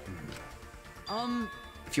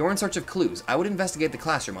 If you're in search of clues, I would investigate the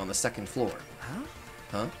classroom on the second floor. Huh?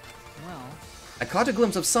 Huh? Well... I caught a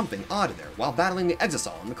glimpse of something odd there while battling the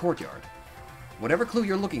Exasol in the courtyard. Whatever clue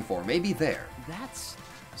you're looking for may be there. That's...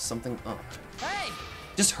 Something odd. Hey!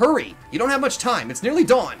 Just hurry! You don't have much time. It's nearly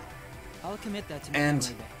dawn. I'll commit that to And my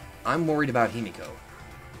back. I'm worried about Himiko.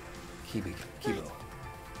 Kibo.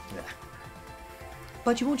 Yeah.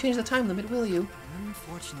 But you won't change the time limit, will you?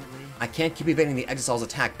 Unfortunately... I can't keep evading the Exasol's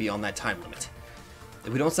attack beyond that time limit.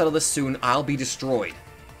 If we don't settle this soon, I'll be destroyed.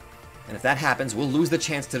 And if that happens, we'll lose the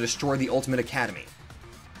chance to destroy the Ultimate Academy.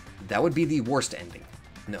 That would be the worst ending.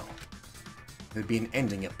 No. It would be an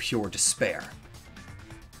ending of pure despair.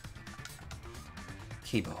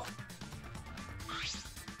 Kibo.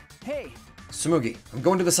 Hey! Tsumugi, I'm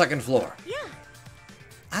going to the second floor. Yeah.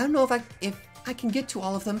 I don't know if I can get to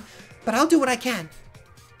all of them, but I'll do what I can.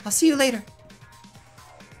 I'll see you later.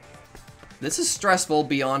 This is stressful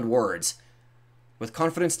beyond words. With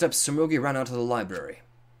confident steps, Tsumugi ran out to the library.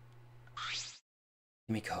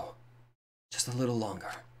 Himiko, just a little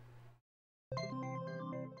longer.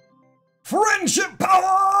 Friendship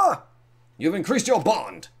power! You've increased your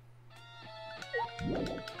bond.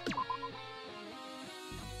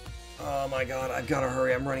 Oh my god, I've gotta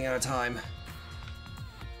hurry, I'm running out of time.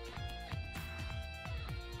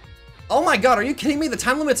 Oh my god, are you kidding me? The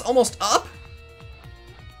time limit's almost up?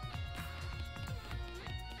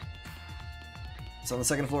 It's on the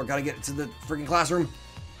second floor, gotta get to the freaking classroom.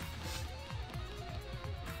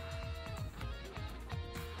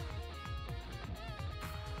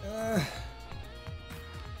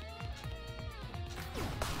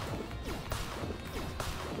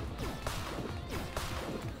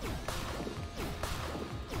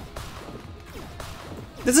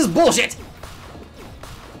 This is bullshit!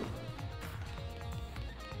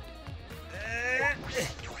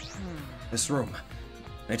 This room.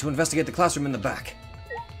 I need to investigate the classroom in the back.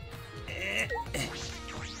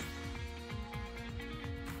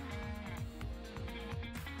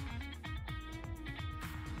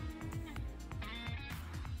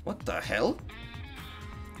 What the hell?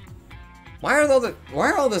 Why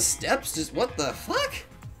are all the steps just what the fuck?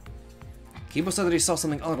 Kibo said that he saw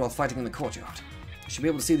something odd while fighting in the courtyard. I should be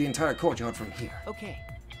able to see the entire courtyard from here. Okay.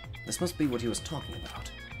 This must be what he was talking about.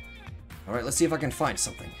 Alright, let's see if I can find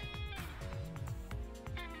something.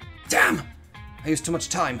 Damn! I used too much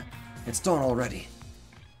time. It's dawn already.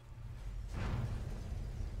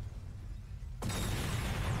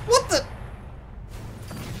 What the?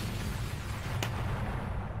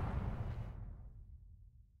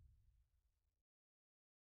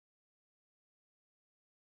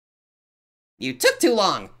 You took too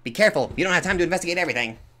long. Be careful. You don't have time to investigate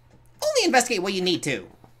everything. Only investigate what you need to.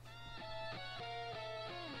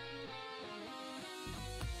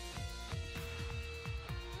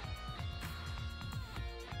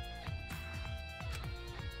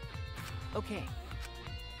 Okay.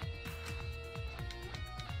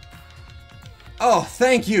 Oh,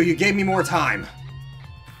 thank you! You gave me more time!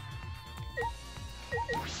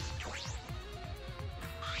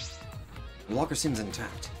 The locker seems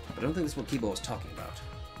intact, but I don't think this is what Kibo was talking about.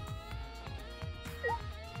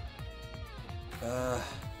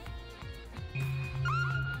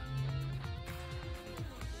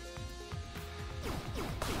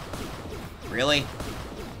 Really?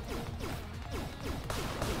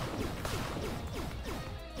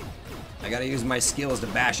 I gotta use my skills to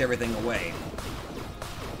bash everything away.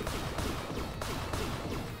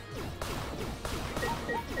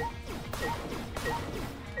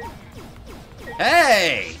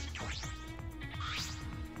 Hey!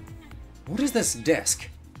 What is this desk?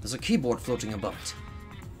 There's a keyboard floating above it.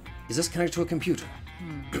 Is this connected to a computer?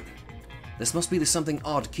 This must be the something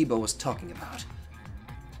odd Kibo was talking about.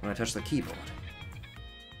 When I touch the keyboard.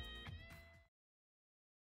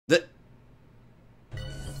 The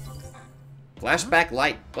flashback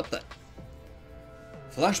light. What the?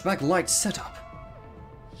 Flashback light setup.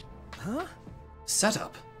 Huh?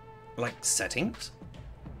 Setup? Like settings?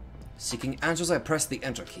 Seeking answers, I press the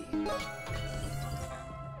enter key.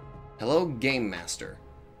 Hello, Game Master.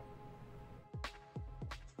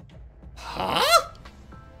 Huh?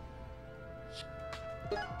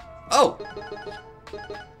 Oh!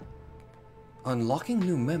 Unlocking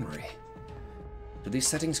new memory. Do these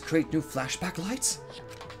settings create new flashback lights?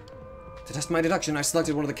 To test my deduction, I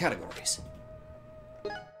selected one of the categories.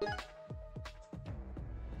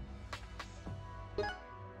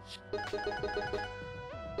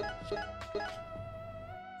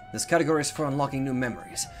 This category is for unlocking new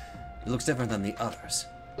memories. It looks different than the others.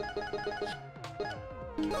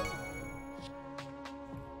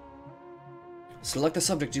 Select the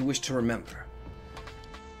subject you wish to remember.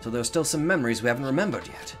 So there are still some memories we haven't remembered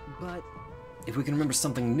yet. But... If we can remember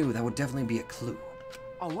something new, that would definitely be a clue.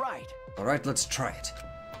 alright. Alright, let's try it.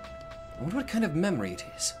 I wonder what kind of memory it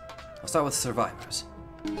is. I'll start with survivors.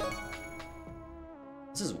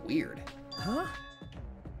 This is weird. Huh?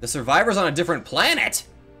 The survivor's on a different planet?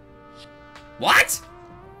 What?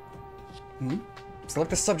 Select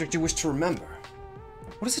the subject you wish to remember.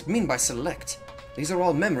 What does it mean by select? These are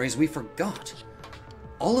all memories we forgot.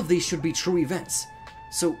 All of these should be true events.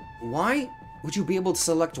 So why would you be able to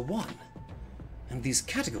select one? And these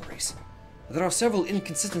categories? There are several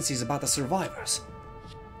inconsistencies about the survivors.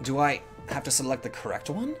 Do I have to select the correct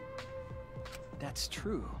one? That's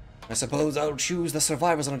true. I suppose I'll choose the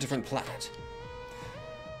survivors on a different planet.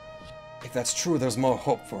 If that's true, there's more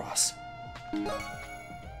hope for us.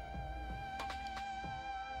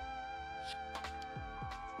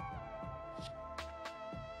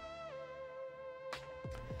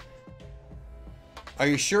 Are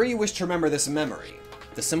you sure you wish to remember this memory?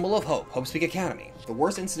 The symbol of hope, Hope Speak Academy. The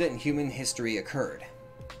worst incident in human history occurred.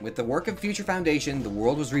 With the work of Future Foundation, the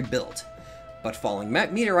world was rebuilt. But falling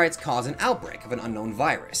meteorites caused an outbreak of an unknown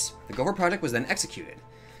virus. The Gopher Project was then executed.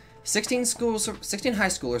 16 high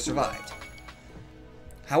schoolers survived.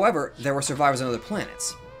 However, there were survivors on other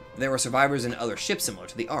planets. There were survivors in other ships similar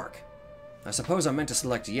to the Ark. I suppose I'm meant to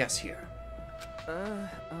select yes here.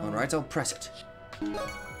 Alright, I'll press it.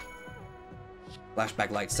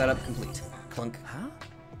 Flashback light setup complete. Clunk. Huh?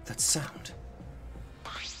 That sound.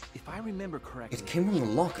 If I remember correctly... It came from the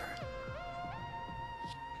locker.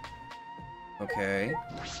 Okay.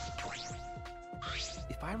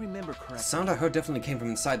 If I remember correctly... The sound I heard definitely came from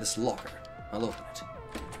inside this locker. I'll open it.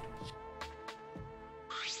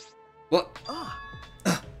 What?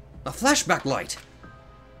 A flashback light!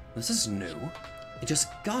 This is new. It just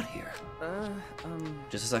got here.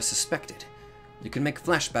 Just as I suspected. You can make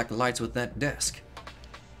flashback lights with that desk.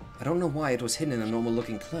 I don't know why it was hidden in a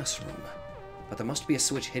normal-looking classroom, but there must be a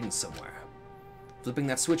switch hidden somewhere. Flipping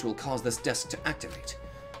that switch will cause this desk to activate.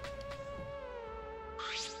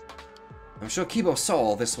 I'm sure Kibo saw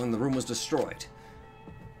all this when the room was destroyed.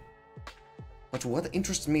 But what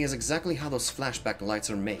interests me is exactly how those flashback lights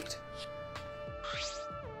are made.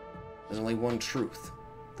 There's only one truth.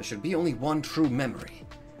 There should be only one true memory.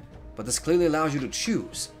 But this clearly allows you to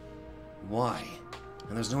choose. Why?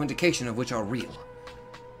 And there's no indication of which are real.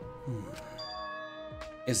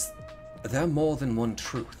 Is there more than one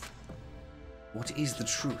truth? What is the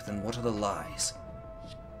truth and what are the lies?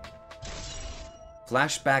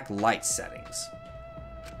 Flashback light settings.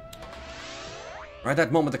 Right at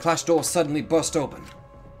that moment, the class door suddenly burst open.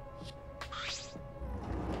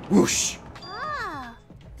 Whoosh! Ah,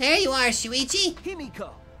 there you are, Shuichi.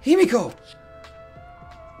 Himiko! Himiko!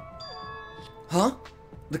 Huh?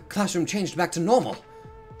 The classroom changed back to normal.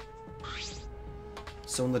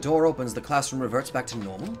 So when the door opens, the classroom reverts back to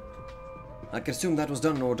normal? I could assume that was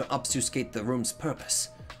done in order to obfuscate the room's purpose.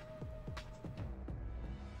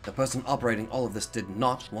 The person operating all of this did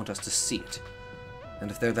not want us to see it. And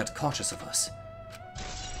if they're that cautious of us...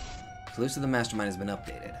 Clues to the mastermind has been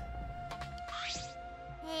updated.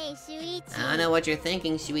 Hey, Shuichi. I don't know what you're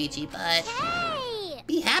thinking, Shuichi, but Hey!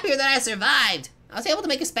 be happier that I survived. I was able to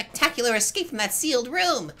make a spectacular escape from that sealed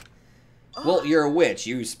room. Well, you're a witch.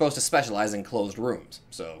 You're supposed to specialize in closed rooms,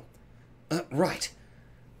 so... right.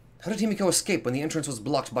 How did Himiko escape when the entrance was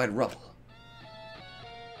blocked by rubble?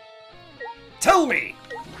 Tell me!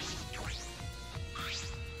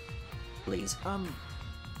 Please.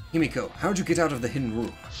 Himiko, how'd you get out of the hidden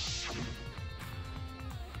room?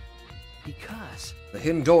 Because... The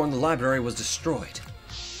hidden door in the library was destroyed.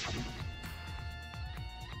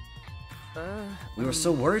 We were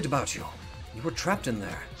so worried about you. You were trapped in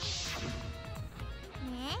there.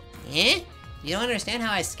 Eh? You don't understand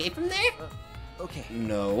how I escaped from there? okay.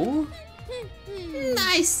 No?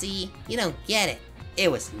 I see. You don't get it. It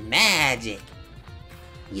was magic.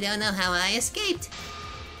 You don't know how I escaped.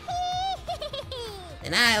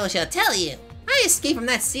 And I shall tell you. I escaped from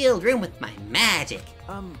that sealed room with my magic.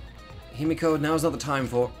 Himiko, now's not the time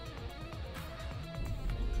for...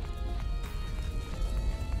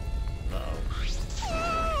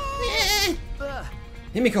 Eh,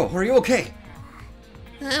 Himiko, are you okay?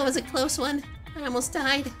 that was a close one. I almost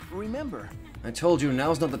died. Remember. I told you,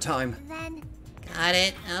 now's not the time. Then, Got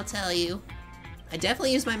it, I'll tell you. I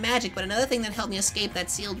definitely used my magic, but another thing that helped me escape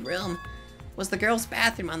that sealed room was the girls'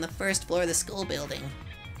 bathroom on the first floor of the school building.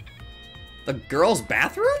 The girls'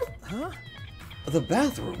 bathroom? Huh? The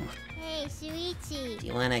bathroom? hey, Shuichi. Do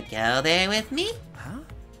you want to go there with me?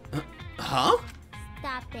 Huh?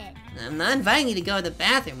 Stop it. I'm not inviting you to go to the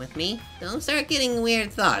bathroom with me. Don't start getting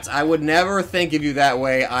weird thoughts. I would never think of you that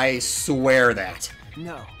way, I swear that.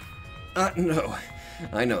 No. No.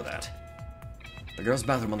 I know that. The girls'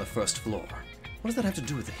 bathroom on the first floor. What does that have to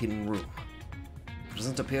do with the hidden room? There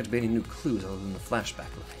doesn't appear to be any new clues other than the flashback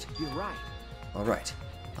light. You're right. Alright,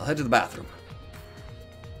 I'll head to the bathroom.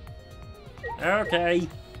 Okay,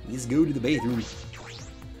 let's go to the bathroom.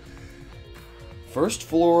 First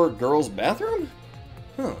floor girls' bathroom?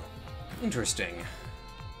 Huh, interesting.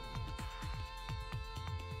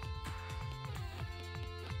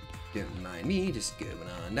 Don't mind me, just going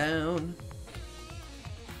on down.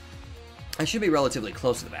 I should be relatively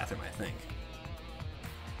close to the bathroom, I think.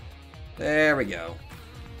 There we go.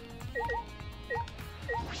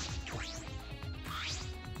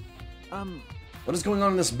 What is going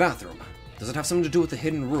on in this bathroom? Does it have something to do with the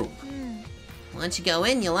hidden room? Once you go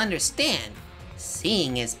in, you'll understand.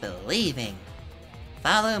 Seeing is believing.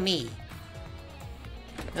 Follow me.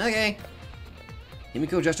 Okay.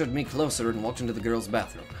 Himiko gestured me closer and walked into the girls'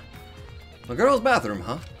 bathroom. The girls' bathroom,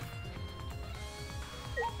 huh?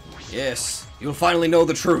 Yes, you'll finally know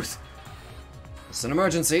the truth. It's an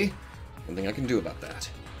emergency. Nothing I can do about that.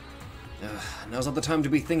 Now's not the time to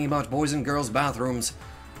be thinking about boys' and girls' bathrooms.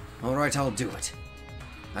 Alright, I'll do it.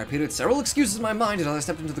 I repeated several excuses in my mind as I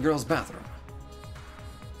stepped into the girls' bathroom.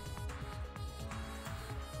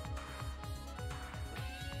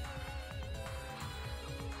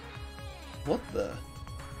 What the?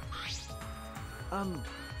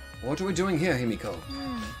 What are we doing here, Himiko?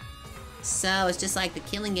 So it's just like the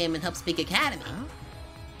Killing Game in Help Speak Academy.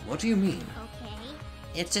 What do you mean? Okay.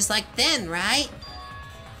 It's just like then, right?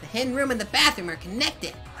 The hidden room and the bathroom are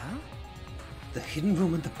connected. The hidden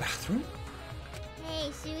room in the bathroom? Hey,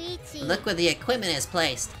 Shuichi. Look where the equipment is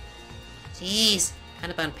placed. Jeez, caught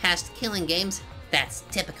up on past Killing Games. That's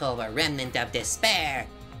typical of a remnant of despair.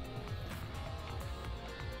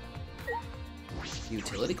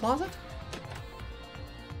 Utility closet?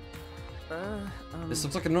 This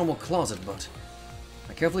looks like a normal closet, but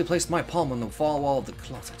I carefully placed my palm on the far wall of the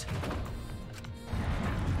closet.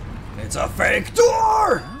 It's a fake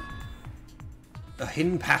door! A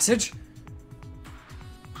hidden passage?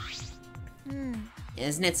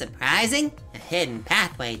 Isn't it surprising? A hidden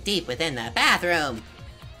pathway deep within the bathroom.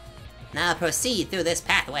 Now proceed through this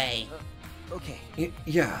pathway. Okay.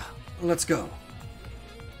 Yeah, let's go.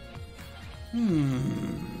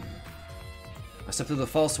 I stepped through the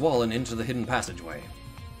false wall and into the hidden passageway.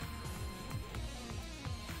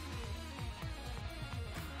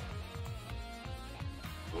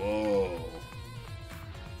 Whoa.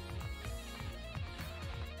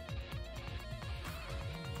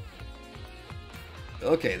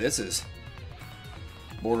 Okay, this is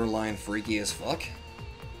borderline freaky as fuck.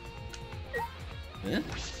 Huh?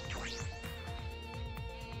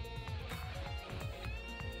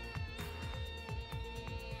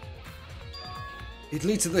 It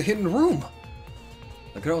leads to the hidden room!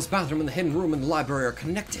 The girls' bathroom and the hidden room in the library are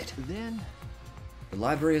connected. Then... The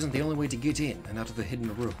library isn't the only way to get in and out of the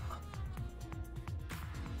hidden room.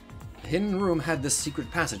 The hidden room had this secret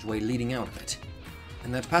passageway leading out of it.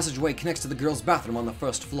 And that passageway connects to the girls' bathroom on the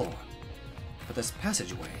first floor. But this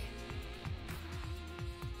passageway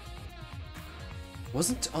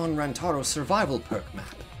wasn't on Rantaro's survival perk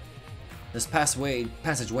map. This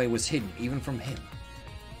passageway was hidden even from him.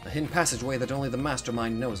 A hidden passageway that only the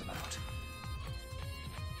mastermind knows about.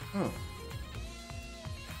 Oh.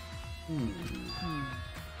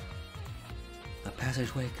 A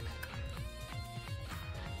passageway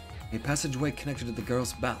connected to the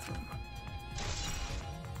girls' bathroom.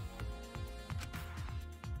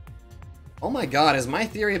 Oh my god, is my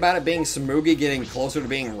theory about it being Samugi getting closer to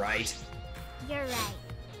being right? You're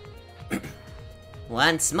right.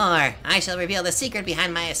 Once more, I shall reveal the secret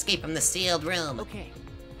behind my escape from the sealed room. Okay.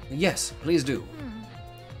 Yes, please do.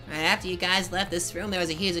 Right after you guys left this room, there was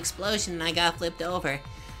a huge explosion and I got flipped over.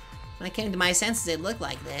 When I came to my senses, it looked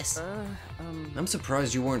like this. I'm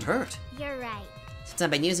surprised you weren't hurt. You're right. Since I've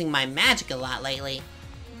been using my magic a lot lately,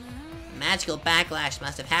 magical backlash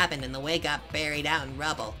must have happened and the way got buried out in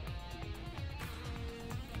rubble.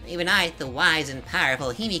 Even I, the wise and powerful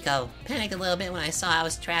Himiko, panicked a little bit when I saw I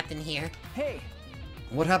was trapped in here. Hey!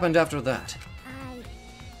 What happened after that?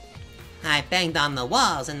 I banged on the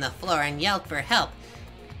walls and the floor and yelled for help.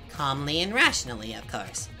 Calmly and rationally, of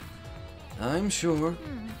course. I'm sure.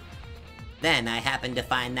 Then I happened to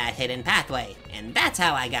find that hidden pathway, and that's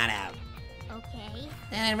how I got out. Okay.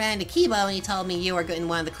 Then I ran into Kibo and he told me you were in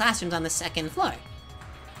one of the classrooms on the second floor.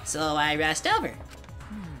 So I rushed over.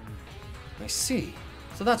 I see.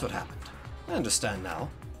 So that's what happened. I understand now.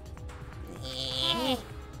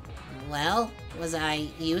 Well, was I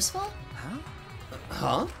useful?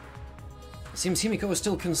 Huh? It seems Himiko is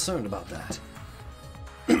still concerned about that.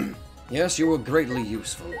 Yes, you were greatly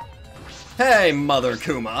useful. Hey, Mother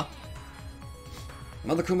Kuma!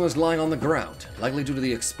 Mother Kuma is lying on the ground, likely due to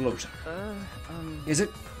the explosion. Is it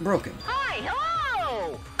broken? Hi,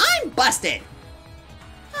 hello! I'm busted!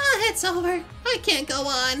 It's over. I can't go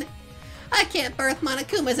on. I can't birth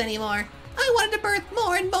Monokumas anymore. I wanted to birth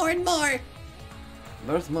more and more and more.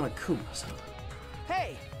 Birth Monokumas, huh?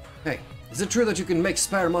 Hey! Hey, is it true that you can make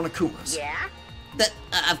spare Monokumas? Yeah?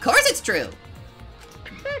 Of course it's true.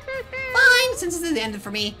 Fine, since this is ended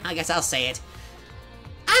for me, I guess I'll say it.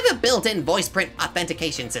 I have a built-in voice print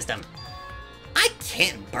authentication system. I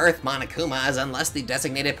can't birth Monokumas unless the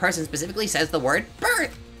designated person specifically says the word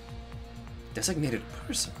birth. Designated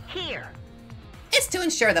person? Here. It's to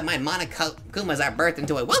ensure that my Monokumas are birthed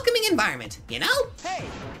into a welcoming environment, you know? Hey!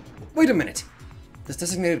 Wait a minute. This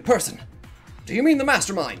designated person. Do you mean the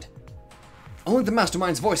Mastermind? Only the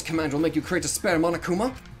Mastermind's voice command will make you create a spare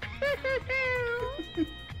Monokuma?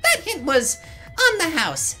 That hint was on the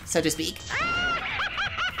house, so to speak.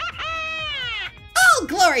 All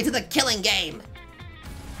glory to the killing game!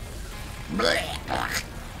 Blech.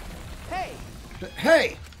 Hey!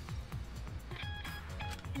 Hey!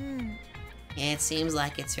 It seems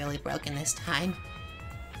like it's really broken this time.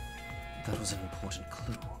 That was an important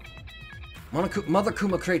clue. Mother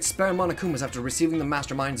Kuma creates spare Monokumas after receiving the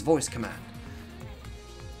Mastermind's voice command.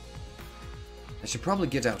 I should probably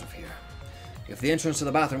get out of here. If the entrance to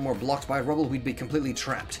the bathroom were blocked by rubble, we'd be completely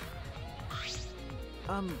trapped.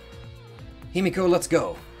 Himiko, let's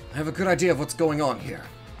go. I have a good idea of what's going on here.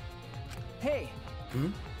 Hey!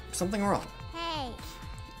 Something wrong? Hey.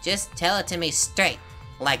 Just tell it to me straight,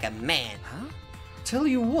 like a man. Huh? Tell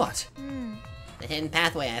you what? The hidden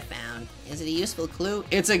pathway I found. Is it a useful clue?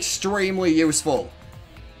 It's extremely useful.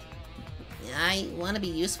 I want to be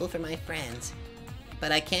useful for my friends.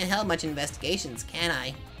 But I can't help much investigations, can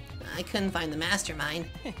I? I couldn't find the mastermind.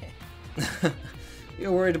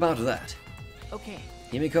 You're worried about that. Okay.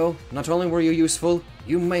 Himiko, not only were you useful,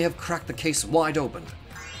 you may have cracked the case wide open.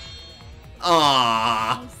 Aww.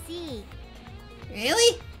 I see.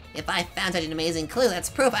 Really? If I found such an amazing clue, that's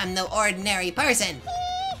proof I'm no ordinary person.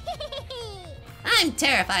 I'm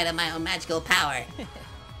terrified of my own magical power.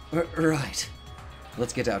 Right.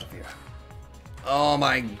 Let's get out of here. Oh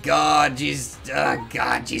my god, she's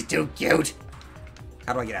too cute.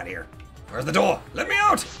 How do I get out of here? Where's the door? Let me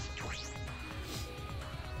out!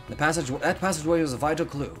 That passageway was a vital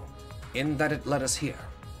clue, in that it led us here.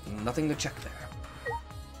 Nothing to check there.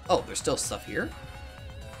 Oh, there's still stuff here?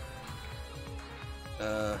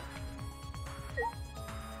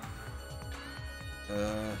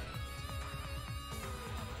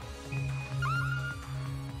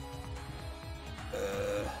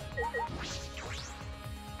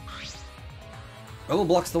 Rubble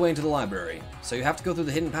blocks the way into the library, so you have to go through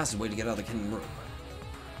the hidden passageway to get out of the hidden room.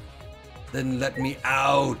 Then let me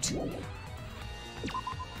out!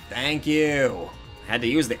 Thank you! Had to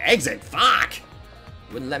use the exit, fuck!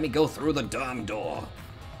 Wouldn't let me go through the dumb door.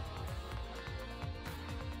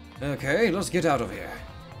 Okay, let's get out of here.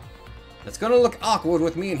 It's gonna look awkward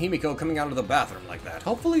with me and Himiko coming out of the bathroom like that.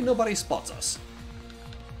 Hopefully nobody spots us.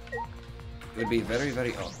 It would be very,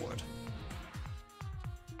 very awkward.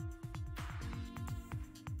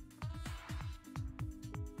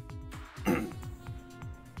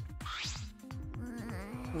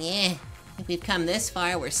 Yeah, if we've come this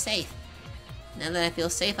far, we're safe. Now that I feel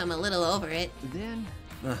safe, I'm a little over it. Then,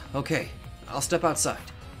 Okay, I'll step outside.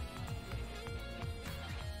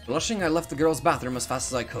 Blushing, I left the girls' bathroom as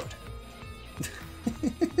fast as I could.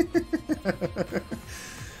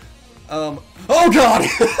 Oh god!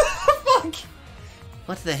 Fuck!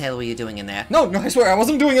 What the hell were you doing in there? No, I swear, I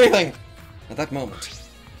wasn't doing anything! At that moment.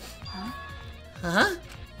 Huh?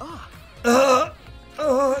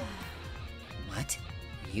 What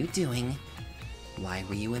are you doing? Why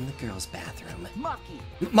were you in the girls' bathroom?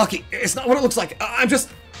 Maki, it's not what it looks like. I'm just...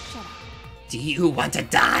 Do you want to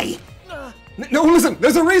die? No, listen,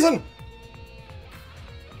 there's a reason!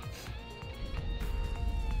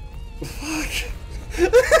 Fuck.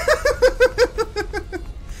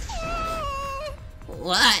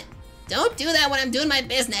 What? Don't do that when I'm doing my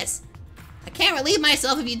business. I can't relieve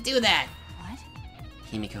myself if you do that. What?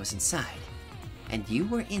 Himiko's inside. And you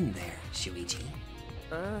were in there, Shuichi.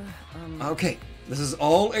 Okay, this is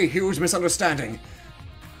all a huge misunderstanding.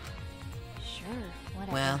 Sure,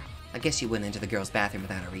 whatever. Well, I guess you went into the girls' bathroom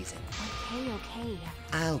without a reason. Okay.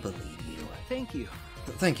 I'll believe you. thank you.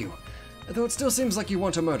 Thank you. Though it still seems like you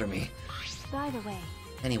want to murder me. By the way,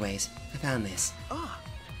 Anyways, I found this.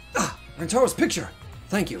 Rentaro's picture!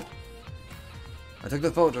 Thank you. I took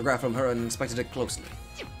the photograph from her and inspected it closely.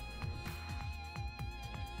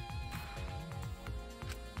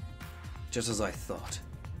 Just as I thought.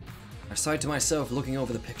 I sighed to myself looking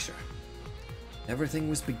over the picture. Everything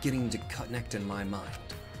was beginning to connect in my mind.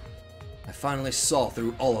 I finally saw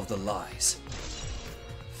through all of the lies.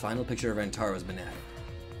 Final picture of Rentaro has been added.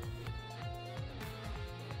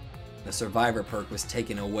 The survivor perk was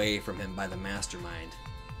taken away from him by the mastermind.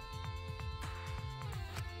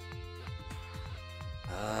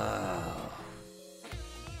 Oh.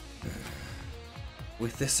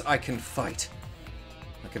 With this, I can fight.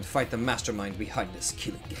 I can fight the mastermind behind this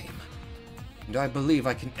killing game. And I believe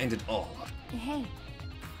I can end it all. hey,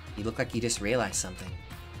 You look like you just realized something.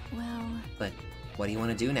 well, But what do you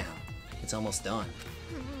want to do now? It's almost dawn.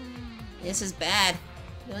 This is bad.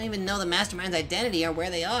 You don't even know the mastermind's identity or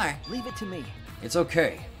where they are. Leave it to me. It's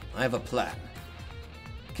okay. I have a plan.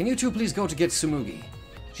 Can you two please go to get Tsumugi?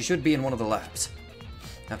 She should be in one of the labs.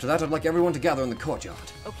 After that, I'd like everyone to gather in the courtyard.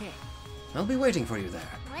 Okay. I'll be waiting for you there.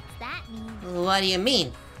 what's that mean? What do you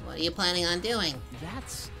mean? What are you planning on doing?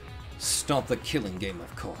 That's... Stop the killing game,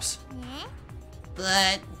 of course. Yeah?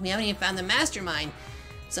 But we haven't even found the mastermind.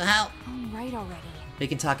 So how... Oh, right already. We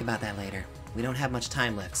can talk about that later. We don't have much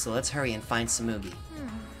time left, so let's hurry and find Tsumugi.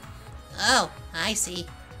 Oh, I see.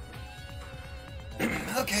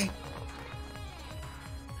 Okay.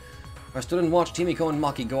 I stood and watched Himiko and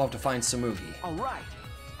Maki go off to find Tsumugi. all right.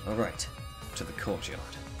 Alright, to the courtyard.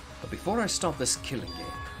 But before I stop this killing game,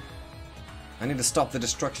 I need to stop the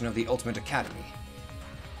destruction of the Ultimate Academy.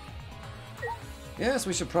 Yes,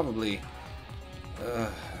 we should probably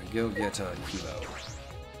go get Kibo.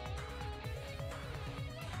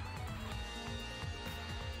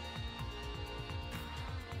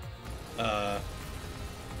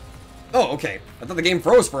 Oh, okay. I thought the game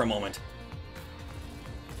froze for a moment.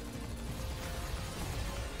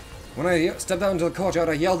 When I stepped out into the courtyard,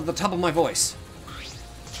 I yelled at the top of my voice.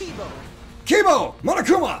 Kibo! Kibo!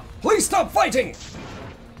 Monokuma! Please stop fighting!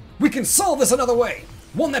 We can solve this another way!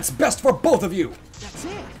 One that's best for both of you! That's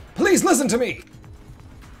it! Please listen to me!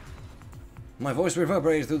 My voice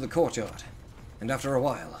reverberated through the courtyard, and after a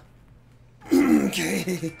while...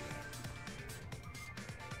 Okay...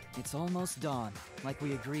 It's almost dawn, like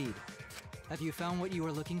we agreed. Have you found what you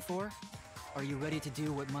were looking for? Are you ready to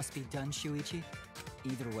do what must be done, Shuichi?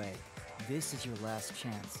 Either way, this is your last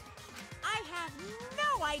chance. I have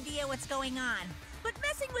no idea what's going on, but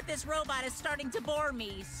messing with this robot is starting to bore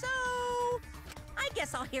me, so I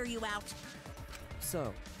guess I'll hear you out.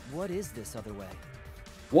 So, what is this other way?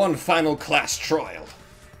 One final class trial.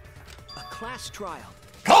 A class trial.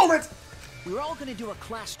 Called it! We're all gonna do a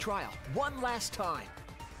class trial, one last time.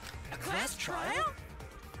 A class trial?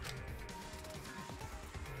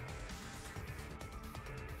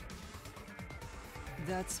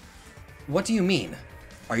 That's... What do you mean?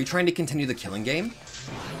 Are you trying to continue the killing game?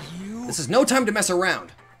 This is no time to mess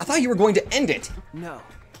around. I thought you were going to end it. No,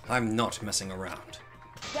 I'm not messing around.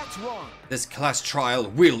 that's wrong. This class trial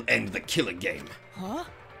will end the killing game. Huh?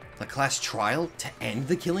 A class trial to end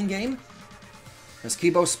the killing game? As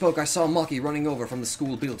Kibo spoke, I saw Maki running over from the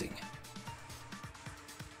school building.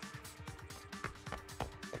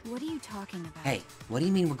 What are you talking about? Hey, what do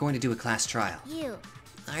you mean we're going to do a class trial? You.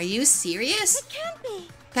 Are you serious? It can't be.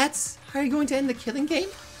 That's how you're going to end the killing game?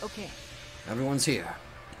 Okay. Everyone's here.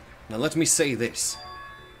 Now let me say this.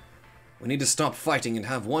 We need to stop fighting and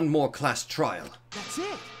have one more class trial. That's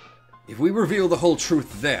it. If we reveal the whole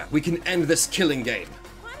truth there, we can end this killing game.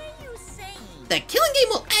 What are you saying? The killing game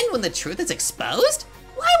will end when the truth is exposed?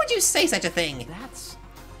 Why would you say such a thing? That's...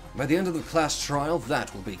 By the end of the class trial,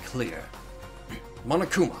 that will be clear.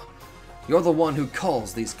 Monokuma, you're the one who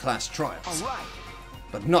calls these class trials. All right.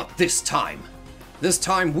 But not this time. This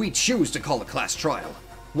time we choose to call a class trial.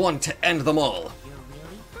 One to end them all. You're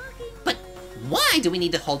really bugging. But why do we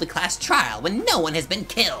need to hold a class trial when no one has been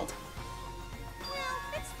killed? Well,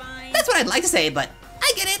 it's fine. That's what I'd like to say, but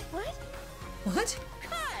I get it. What? What?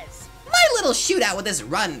 'Cause. My little shootout with this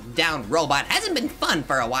run-down robot hasn't been fun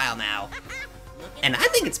for a while now. And I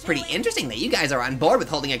think it's pretty interesting that you guys are on board with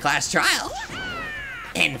holding a class trial.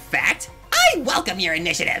 In fact, I welcome your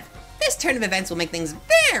initiative. This turn of events will make things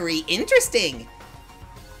very interesting.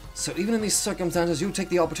 So even in these circumstances, you take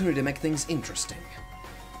the opportunity to make things interesting.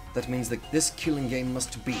 That means that this killing game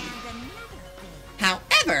must be.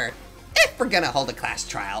 However, if we're gonna hold a class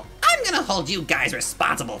trial, I'm gonna hold you guys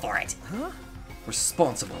responsible for it.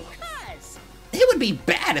 Responsible. 'Cause. It would be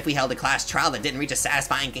bad if we held a class trial that didn't reach a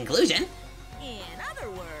satisfying conclusion. In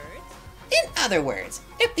In other words,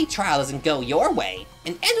 if the trial doesn't go your way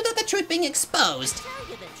and ends without the truth being exposed, tell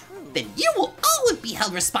you the truth. then you will always be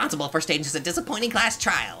held responsible for staging such a disappointing class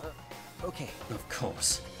trial. Okay. Of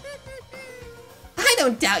course. I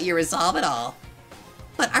don't doubt your resolve at all.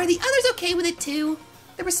 But are the others okay with it too?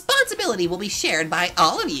 The responsibility will be shared by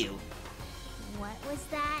all of you. What was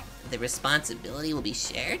that? The responsibility will be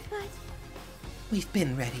shared? But We've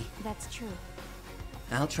been ready. that's true.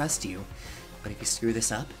 I'll trust you, but if you screw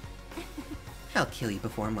this up, I'll kill you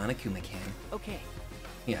before Monokuma can. Okay.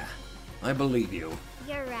 Yeah, I believe you.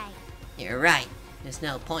 You're right. You're right. There's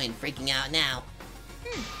no point in freaking out now.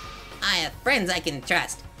 I have friends I can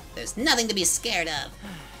trust. There's nothing to be scared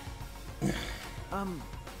of.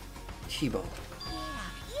 Kibo.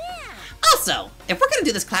 Yeah. Also, if we're gonna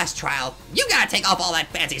do this class trial, you gotta take off all that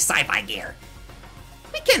fancy sci-fi gear.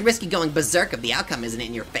 We can't risk you going berserk if the outcome isn't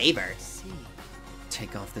in your favor. See.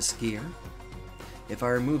 Take off this gear. If I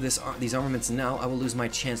remove these armaments now, I will lose my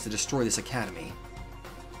chance to destroy this academy.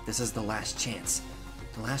 This is the last chance.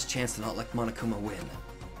 The last chance to not let Monokuma win.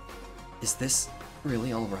 Is this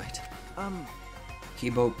really alright?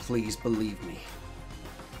 Kibo, please believe me.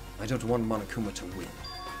 I don't want Monokuma to win.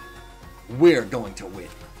 We're going to win.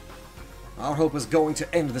 Our hope is going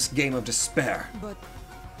to end this game of despair. But...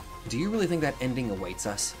 Do you really think that ending awaits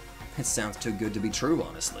us? It sounds too good to be true,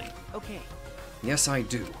 honestly. Okay. Yes, I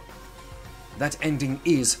do. That ending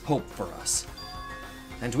is hope for us.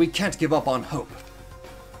 And we can't give up on hope.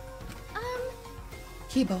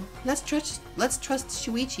 Kibo, let's trust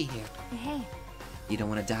Shuichi here. Hey. You don't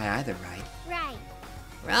want to die either, right? Right.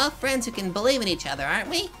 We're all friends who can believe in each other, aren't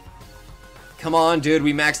we? Come on, dude,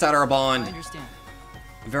 we maxed out our I bond. understand.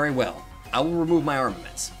 Very well. I will remove my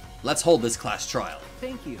armaments. Let's hold this class trial.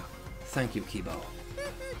 Thank you. Thank you, Kibo.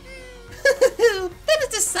 That is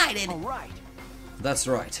decided. All right. That's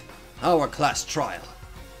right. Our class trial.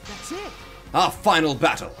 That's it. Our final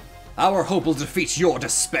battle. Our hope will defeat your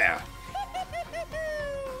despair.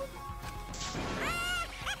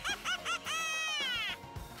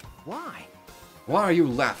 Why? Why are you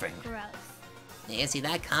laughing? Gross. Is he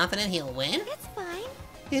that confident he'll win? It's fine.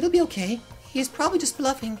 It'll be okay. He's probably just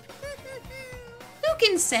bluffing. Who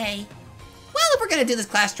can say? Well, if we're gonna do this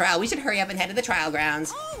class trial, we should hurry up and head to the trial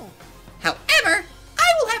grounds. Oh. However,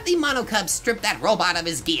 I will have the Monocub strip that robot of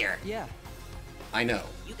his gear. Yeah. I know.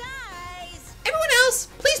 You guys. Everyone else,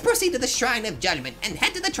 please proceed to the Shrine of Judgment and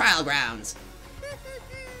head to the trial grounds.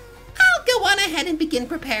 I'll go on ahead and begin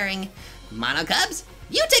preparing. Monocubs,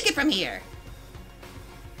 you take it from here.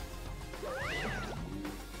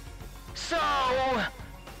 So,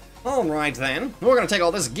 Alright then. We're gonna take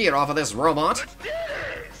all this gear off of this robot.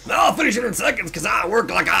 I'll finish it in seconds because I work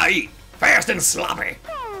like I eat. Fast and sloppy.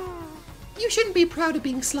 You shouldn't be proud of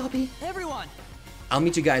being sloppy. Everyone! I'll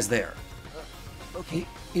meet you guys there. Okay.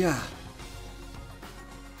 Yeah.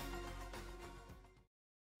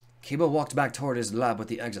 Kibo walked back toward his lab with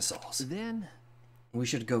the exosols. Then... We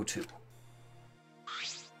should go too.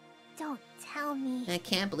 Don't tell me. I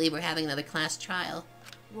can't believe we're having another class trial.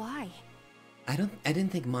 Why? I didn't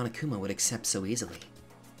think Monokuma would accept so easily.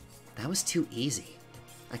 That was too easy.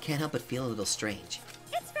 I can't help but feel a little strange.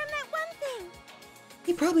 It's from that one thing.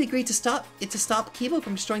 He probably agreed to stop Kibo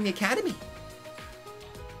from destroying the academy.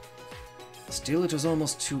 Still, it was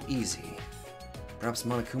almost too easy. Perhaps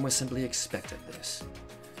Monokuma simply expected this.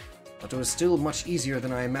 But it was still much easier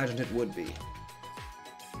than I imagined it would be.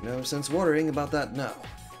 No sense worrying about that now.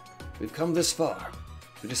 We've come this far.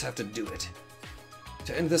 We just have to do it.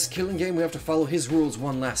 To end this killing game, we have to follow his rules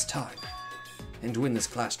one last time. And win this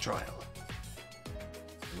class trial.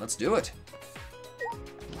 Let's do it.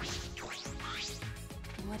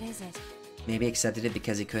 What is it? Maybe accepted it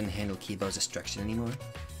because he couldn't handle Kibo's destruction anymore?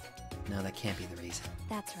 No, that can't be the reason.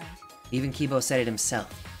 That's right. Even Kibo said it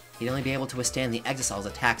himself. He'd only be able to withstand the Exosol's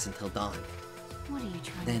attacks until dawn. What are you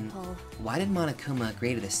trying Then, to pull? why did Monokuma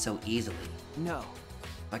agree to this so easily? No.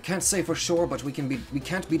 I can't say for sure, but we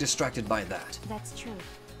can't be distracted by that. That's true.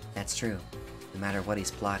 That's true. No matter what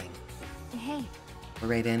he's plotting. Hey, We're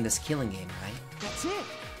ready to end this killing game, right? That's it.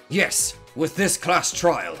 Yes, with this class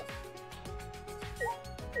trial.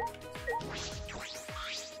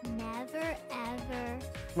 never ever.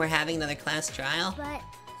 We're having another class trial,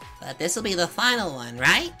 But this will be the final one,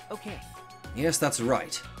 right? Okay. Yes, that's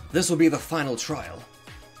right. This will be the final trial.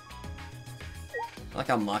 I like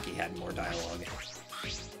how Maki had more dialogue.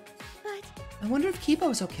 I wonder if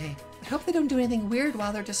Kibo's okay. I hope they don't do anything weird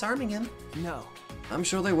while they're disarming him. No. I'm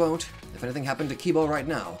sure they won't. If anything happened to Kibo right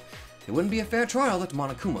now, it wouldn't be a fair trial that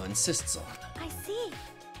Monokuma insists on. I see.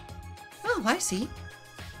 Oh, I see.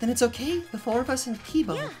 Then it's okay, the four of us and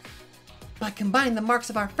Kibo. Yeah. By combining the marks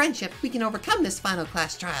of our friendship, we can overcome this final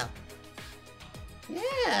class trial.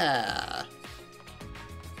 Yeah.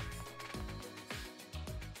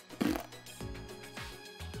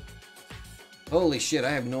 Holy shit,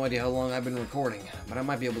 I have no idea how long I've been recording, but I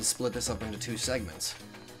might be able to split this up into 2 segments.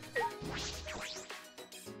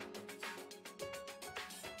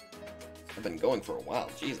 I've been going for a while,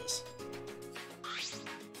 Jesus.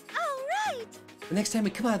 All right. The next time we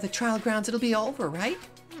come out of the trial grounds, it'll be over, right?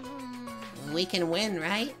 We can win,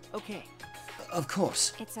 right? Okay. Of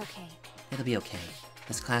course. It's okay. It'll be okay.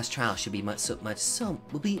 This class trial should be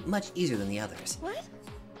will be much easier than the others. What?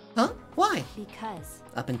 Huh? Why? Because.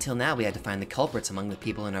 Up until now, we had to find the culprits among the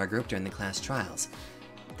people in our group during the class trials.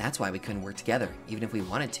 That's why we couldn't work together, even if we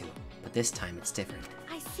wanted to. But this time, it's different.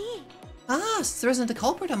 I see. Ah, since there isn't a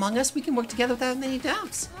culprit among us, we can work together without any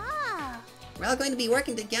doubts. Ah. We're all going to be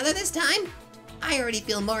working together this time? I already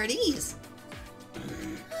feel more at ease.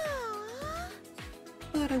 Aw.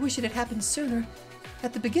 But I wish it had happened sooner.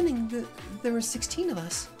 At the beginning, there were 16 of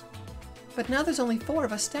us. But now there's only 4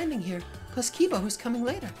 of us standing here, plus Kibo who's coming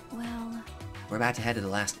later. Well, We're about to head to the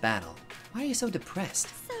last battle. Why are you so depressed?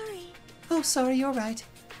 sorry. Oh, sorry, you're right.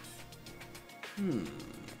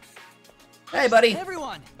 Hey, buddy!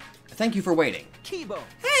 Everyone! Thank you for waiting. Kibo!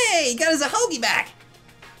 Hey, got us a hoagie back!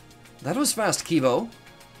 That was fast, Kibo.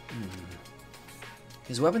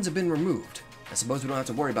 His weapons have been removed. I suppose we don't have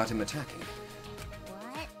to worry about him attacking.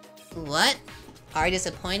 What? What? Are you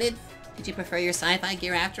disappointed? Did you prefer your sci-fi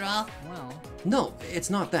gear after all? Well, No, it's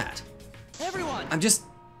not that. everyone! I'm just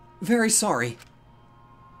very sorry.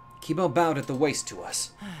 Kibo bowed at the waist to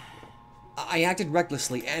us. I acted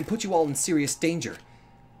recklessly and put you all in serious danger.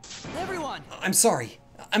 Everyone! I'm sorry.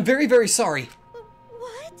 I'm very, very sorry.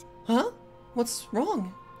 What? Huh? What's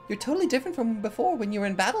wrong? You're totally different from before when you were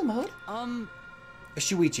in battle mode.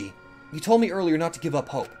 Shuichi, you told me earlier not to give up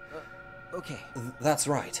hope. Okay. That's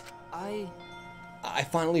right. I I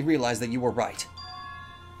finally realized that you were right.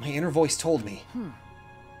 My inner voice told me.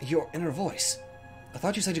 Your inner voice. I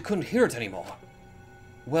thought you said you couldn't hear it anymore.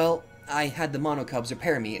 Well, I had the monocubs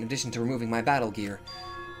repair me in addition to removing my battle gear.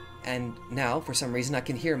 And now, for some reason, I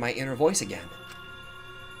can hear my inner voice again.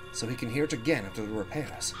 So he can hear it again after the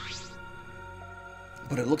repairs.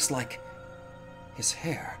 But it looks like his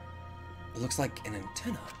hair. It looks like an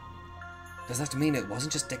antenna. Does that mean it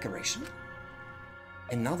wasn't just decoration?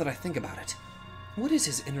 And now that I think about it, what is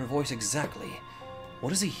his inner voice exactly? What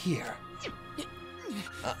does he hear?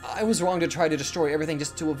 I was wrong to try to destroy everything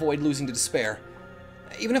just to avoid losing to despair.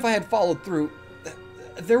 Even if I had followed through,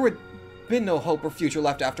 there would have been no hope or future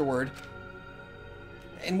left afterward.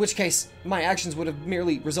 In which case, my actions would have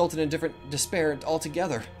merely resulted in different despair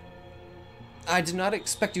altogether. I did not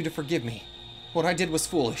expect you to forgive me. What I did was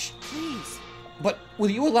foolish. please. But will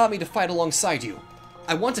you allow me to fight alongside you?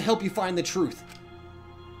 I want to help you find the truth.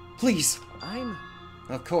 Please.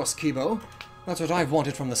 Of course, Kibo. That's what I've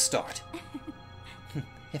wanted from the start.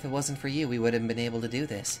 If it wasn't for you, we wouldn't have been able to do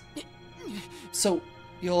this. So,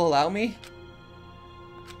 you'll allow me?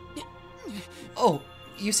 Oh,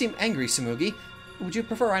 you seem angry, Tsumugi. Would you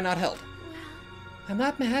prefer I not help? I'm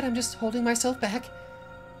not mad, I'm just holding myself back.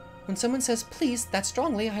 When someone says please that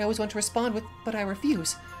strongly, I always want to respond with, but I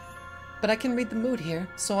refuse. But I can read the mood here,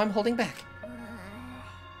 so I'm holding back.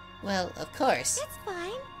 Well, of course. It's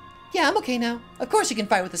fine. Yeah, I'm okay now. Of course you can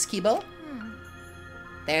fight with us, Kibo.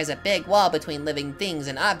 There's a big wall between living things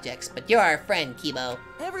and objects, but you're our friend, Kibo.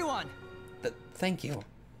 Everyone! Thank you.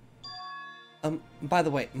 By the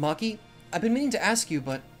way, Maki, I've been meaning to ask you,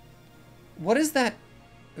 but what is that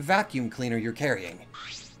vacuum cleaner you're carrying?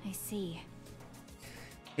 I see.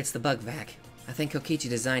 It's the bug vac. I think Kokichi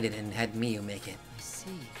designed it and had Miyu make it. I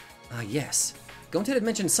see. Yes. Gontet had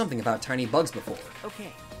mentioned something about tiny bugs before.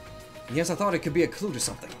 Okay. Yes, I thought it could be a clue to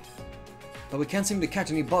something. But we can't seem to catch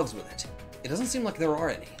any bugs with it. It doesn't seem like there are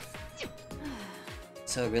any.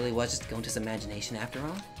 So it really was just Gonta's imagination after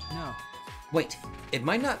all? No. Wait, it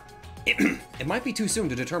might not... it might be too soon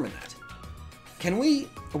to determine that. Can we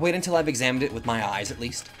wait until I've examined it with my eyes, at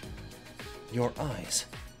least? Your eyes.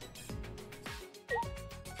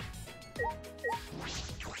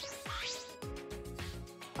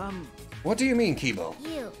 What do you mean, Kibo?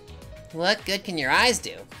 You. What good can your eyes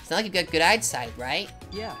do? It's not like you've got good eyesight, right?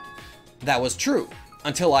 Yeah. That was true,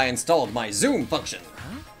 until I installed my zoom function.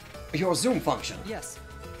 Huh? Your zoom function. Yes.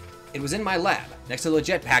 It was in my lab, next to the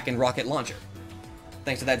jetpack and rocket launcher.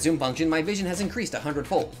 Thanks to that zoom function, my vision has increased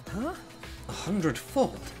 100-fold. Huh?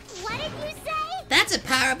 100-fold? What did you say? That's a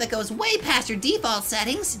power-up that goes way past your default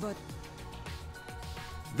settings. But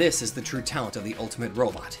This is the true talent of the ultimate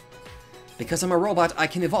robot. Because I'm a robot, I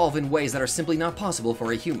can evolve in ways that are simply not possible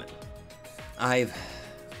for a human. I've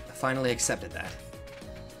finally accepted that.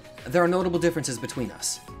 There are notable differences between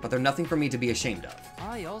us, but they're nothing for me to be ashamed of.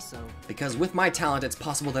 I also... Because with my talent, it's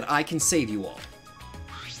possible that I can save you all.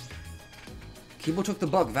 Kibo took the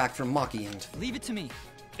bug vac from Maki and... Leave it to me.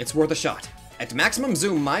 It's worth a shot. At maximum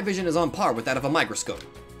zoom, my vision is on par with that of a microscope.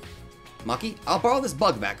 Maki, I'll borrow this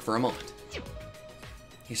bug vac for a moment.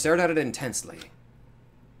 He stared at it intensely.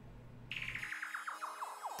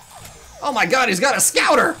 Oh my god, he's got a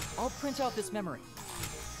scouter! I'll print out this memory.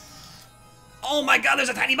 Oh my god, there's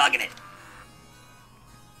a tiny bug in it!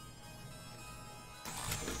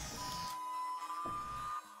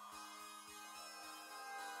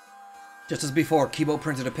 Just as before, Kibo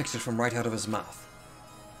printed a picture from right out of his mouth.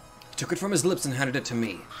 He took it from his lips and handed it to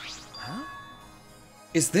me. Huh?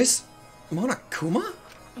 Is this Monokuma?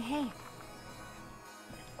 Hey,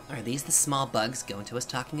 Are these the small bugs Gonta was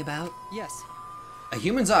talking about? Yes. A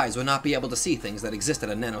human's eyes would not be able to see things that exist at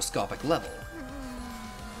a nanoscopic level.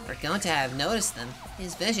 For Gonta to have noticed them,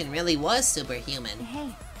 his vision really was superhuman.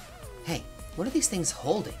 hey. Hey, what are these things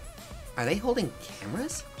holding? Are they holding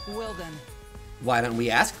cameras? Well then, Why don't we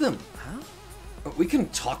ask them? Huh? We can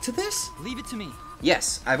talk to this? leave it to me.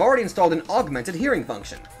 Yes, I've already installed an augmented hearing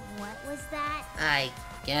function. What was that? I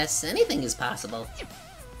guess anything is possible.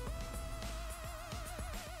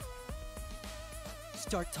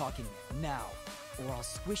 Start talking now, or I'll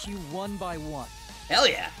squish you one by one. Hell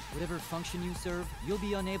yeah! Whatever function you serve, you'll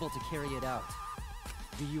be unable to carry it out.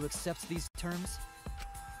 Do you accept these terms?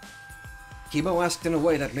 Kibo asked in a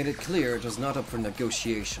way that made it clear it was not up for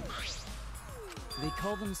negotiation. They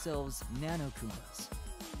call themselves Nanokumas.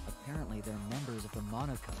 Apparently they're members of the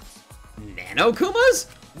Monocubs. Nanokumas?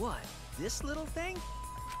 What? This little thing?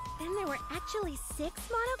 Then there were actually 6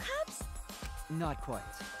 monocubs? Not quite.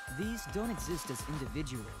 These don't exist as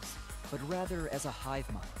individuals, but rather as a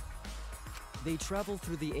hive mind. They travel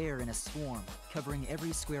through the air in a swarm, covering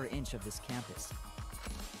every square inch of this campus.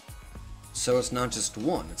 So it's not just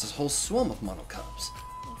one, it's a whole swarm of monocubs.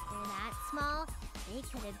 If they're that small, they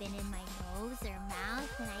could have been in my nose or mouth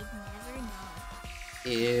and I'd never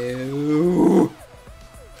know. Ew.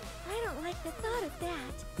 I don't like the thought of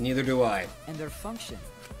that. Neither do I. And their function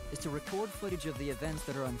is to record footage of the events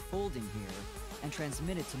that are unfolding here and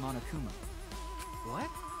transmit it to Monokuma. What?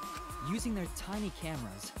 Using their tiny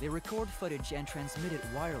cameras, they record footage and transmit it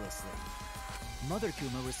wirelessly. Mother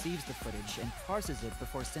Kuma receives the footage and parses it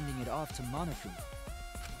before sending it off to Monokuma.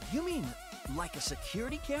 You mean like a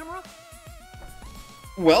security camera?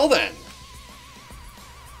 Well then!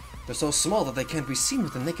 They're so small that they can't be seen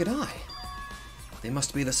with the naked eye. They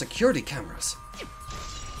must be the security cameras.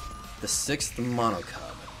 The 6th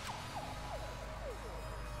monocub.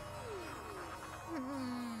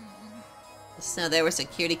 So there were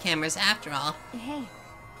security cameras after all. Hey,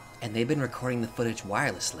 And they've been recording the footage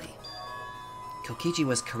wirelessly. Kokichi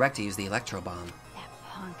was correct to use the electro bomb. that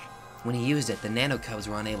punk. When he used it, the nanocubs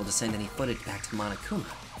were unable to send any footage back to Monokuma.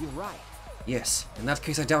 You're right. Yes, in that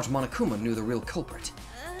case I doubt Monokuma knew the real culprit.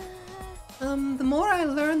 Uh, The more I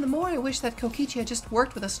learn, the more I wish that Kokichi had just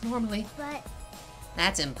worked with us normally. But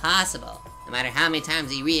That's impossible. No matter how many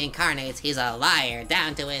times he reincarnates, he's a liar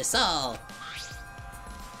down to his soul.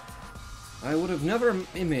 I would have never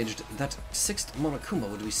imaged that 6th Monokuma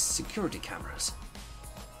would be security cameras.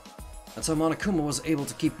 That's how Monokuma was able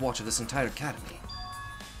to keep watch of this entire academy.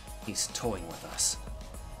 He's toying with us.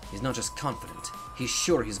 He's not just confident, he's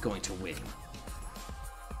sure he's going to win.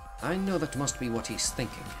 I know that must be what he's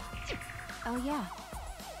thinking. Oh yeah.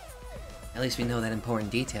 At least we know that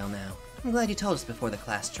important detail now. I'm glad you told us before the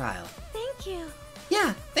class trial. Thank you.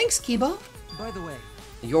 Yeah, thanks, Kibo. By the way,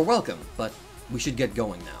 You're welcome, but we should get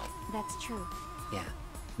going now. That's true. Yeah,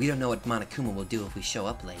 we don't know what Monokuma will do if we show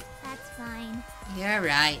up late. That's fine. You're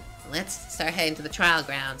right. Let's start heading to the trial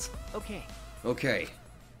grounds. Okay. Okay.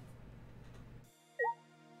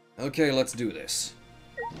 Okay, let's do this.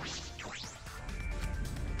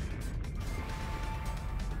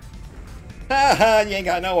 Haha, you ain't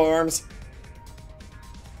got no arms.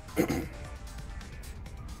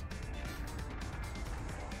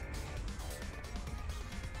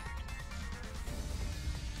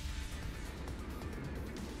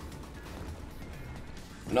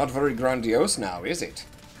 Not very grandiose now, is it?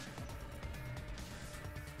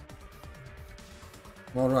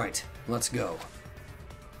 Alright, let's go.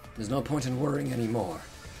 There's no point in worrying anymore.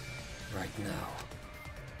 Right now.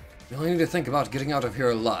 We only need to think about getting out of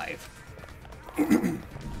here alive.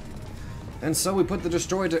 And so we put the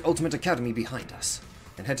destroyed Ultimate Academy behind us,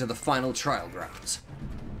 and head to the final trial grounds.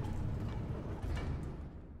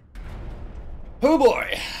 Oh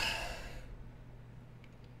boy!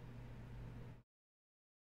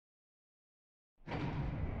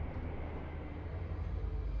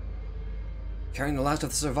 Carrying the last of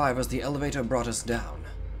the survivors, the elevator brought us down.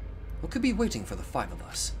 What could be waiting for the 5 of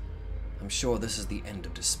us? I'm sure this is the end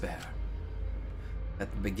of despair.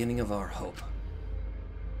 At the beginning of our hope.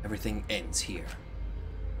 Everything ends here.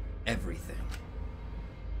 Everything.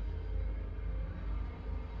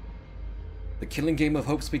 The killing game of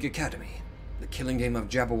Hope Speak Academy, the killing game of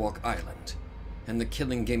Jabberwock Island, and the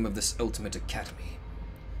killing game of this Ultimate Academy.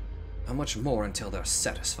 How much more until they're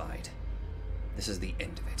satisfied? This is the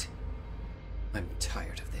end of it. I'm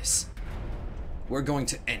tired of this. We're going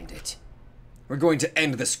to end it. We're going to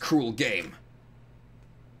end this cruel game.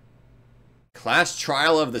 Class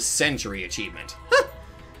Trial of the Century achievement.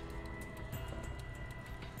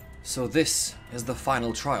 So this is the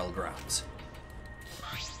final trial grounds.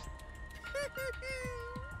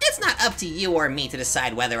 It's not up to you or me to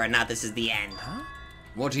decide whether or not this is the end. Huh?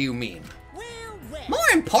 What do you mean? More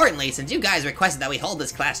importantly, since you guys requested that we hold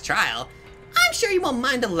this class trial, I'm sure you won't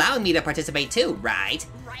mind allowing me to participate too, right?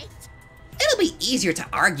 Right? It'll be easier to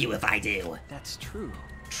argue if I do. That's true.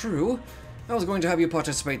 True. I was going to have you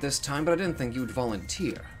participate this time, but I didn't think you'd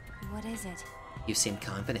volunteer. What is it? You seem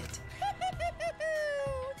confident.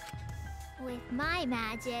 With my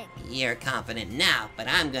magic. You're confident now, but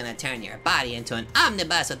I'm gonna turn your body into an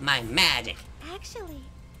omnibus with my magic. Actually,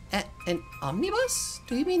 An omnibus?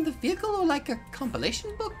 Do you mean the vehicle or like a compilation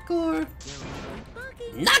book or...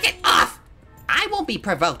 Knock it off! I won't be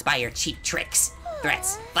provoked by your cheap tricks.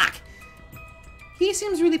 Threats, fuck. He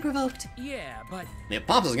seems really provoked. Yeah, but If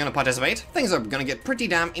Pops is gonna participate, things are gonna get pretty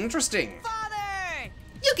damn interesting. Father!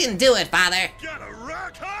 You can do it, father. Got a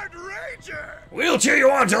rock-hard ranger! We'll cheer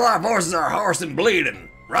you on till our voices are hoarse and bleeding.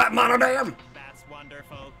 Right, Monodam? That's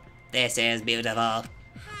wonderful. This is beautiful. How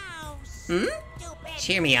Hmm? stupid.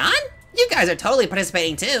 Cheer me on? You guys are totally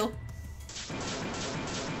participating too.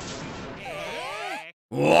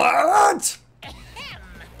 What?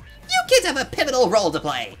 You kids have a pivotal role to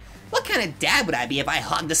play. What kind of dad would I be if I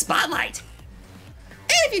hogged the spotlight?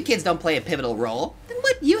 And if you kids don't play a pivotal role, then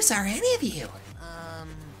what use are any of you?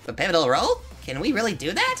 A pivotal role? Can we really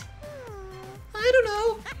do that? I don't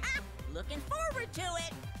know. Looking forward to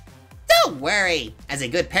it. Don't worry. As a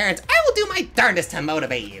good parent, I will do my darndest to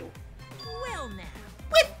motivate you. Well now.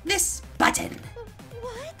 With this button.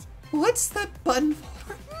 what? What's that button for?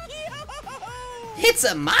 It's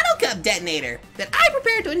a monocup detonator that I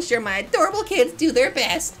prepare to ensure my adorable kids do their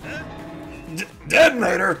best.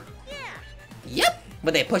 Detonator? Yeah. Yep,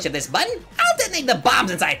 when they push of this button, I'll detonate the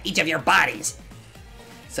bombs inside each of your bodies.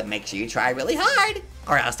 So make sure you try really hard,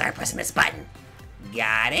 or I'll start pressing this button.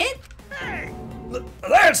 Got it?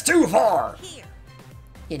 That's too far. Here.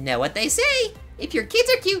 You know what they say. If your kids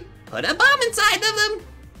are cute, put a bomb inside of them.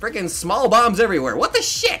 Frickin' small bombs everywhere. What the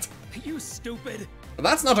shit? you stupid.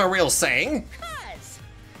 That's not a real saying. Cuz.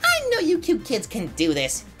 I know you cute kids can do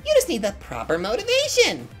this. You just need the proper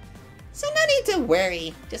motivation. So no need to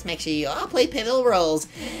worry. Just make sure you all play pivotal roles,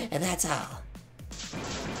 and that's all.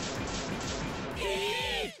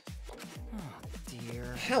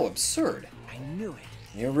 Dear. How absurd. I knew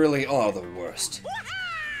it. You really are the worst.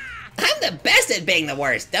 I'm the best at being the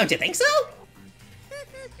worst, don't you think so?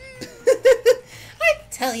 I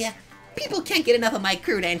tell ya, people can't get enough of my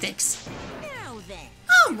crude antics. Now then.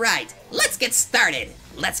 All right, let's get started.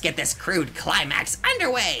 Let's get this crude climax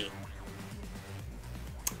underway.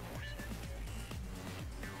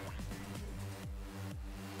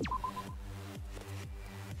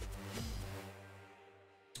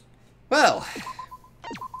 Well.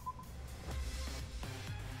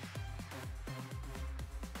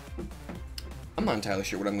 I'm not entirely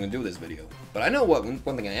sure what I'm going to do with this video, but I know what one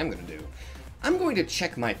thing I am going to do. I'm going to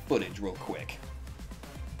check my footage real quick.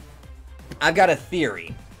 I've got a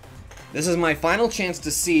theory. This is my final chance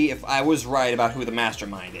to see if I was right about who the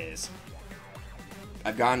mastermind is.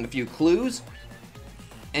 I've gotten a few clues,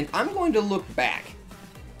 and I'm going to look back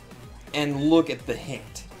and look at the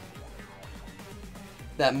hint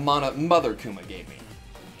that Mother Kuma gave me.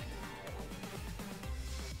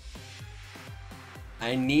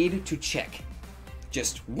 I need to check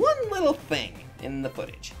just one little thing in the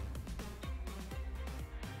footage.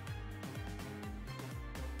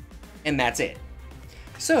 And that's it.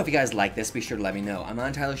 So if you guys like this, be sure to let me know. I'm not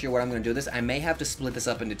entirely sure what I'm going to do this. I may have to split this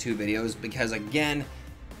up into 2 videos because, again,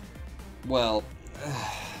 well,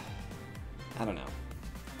 I don't know.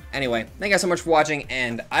 Anyway, thank you guys so much for watching,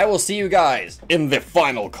 and I will see you guys in the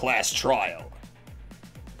final class trial.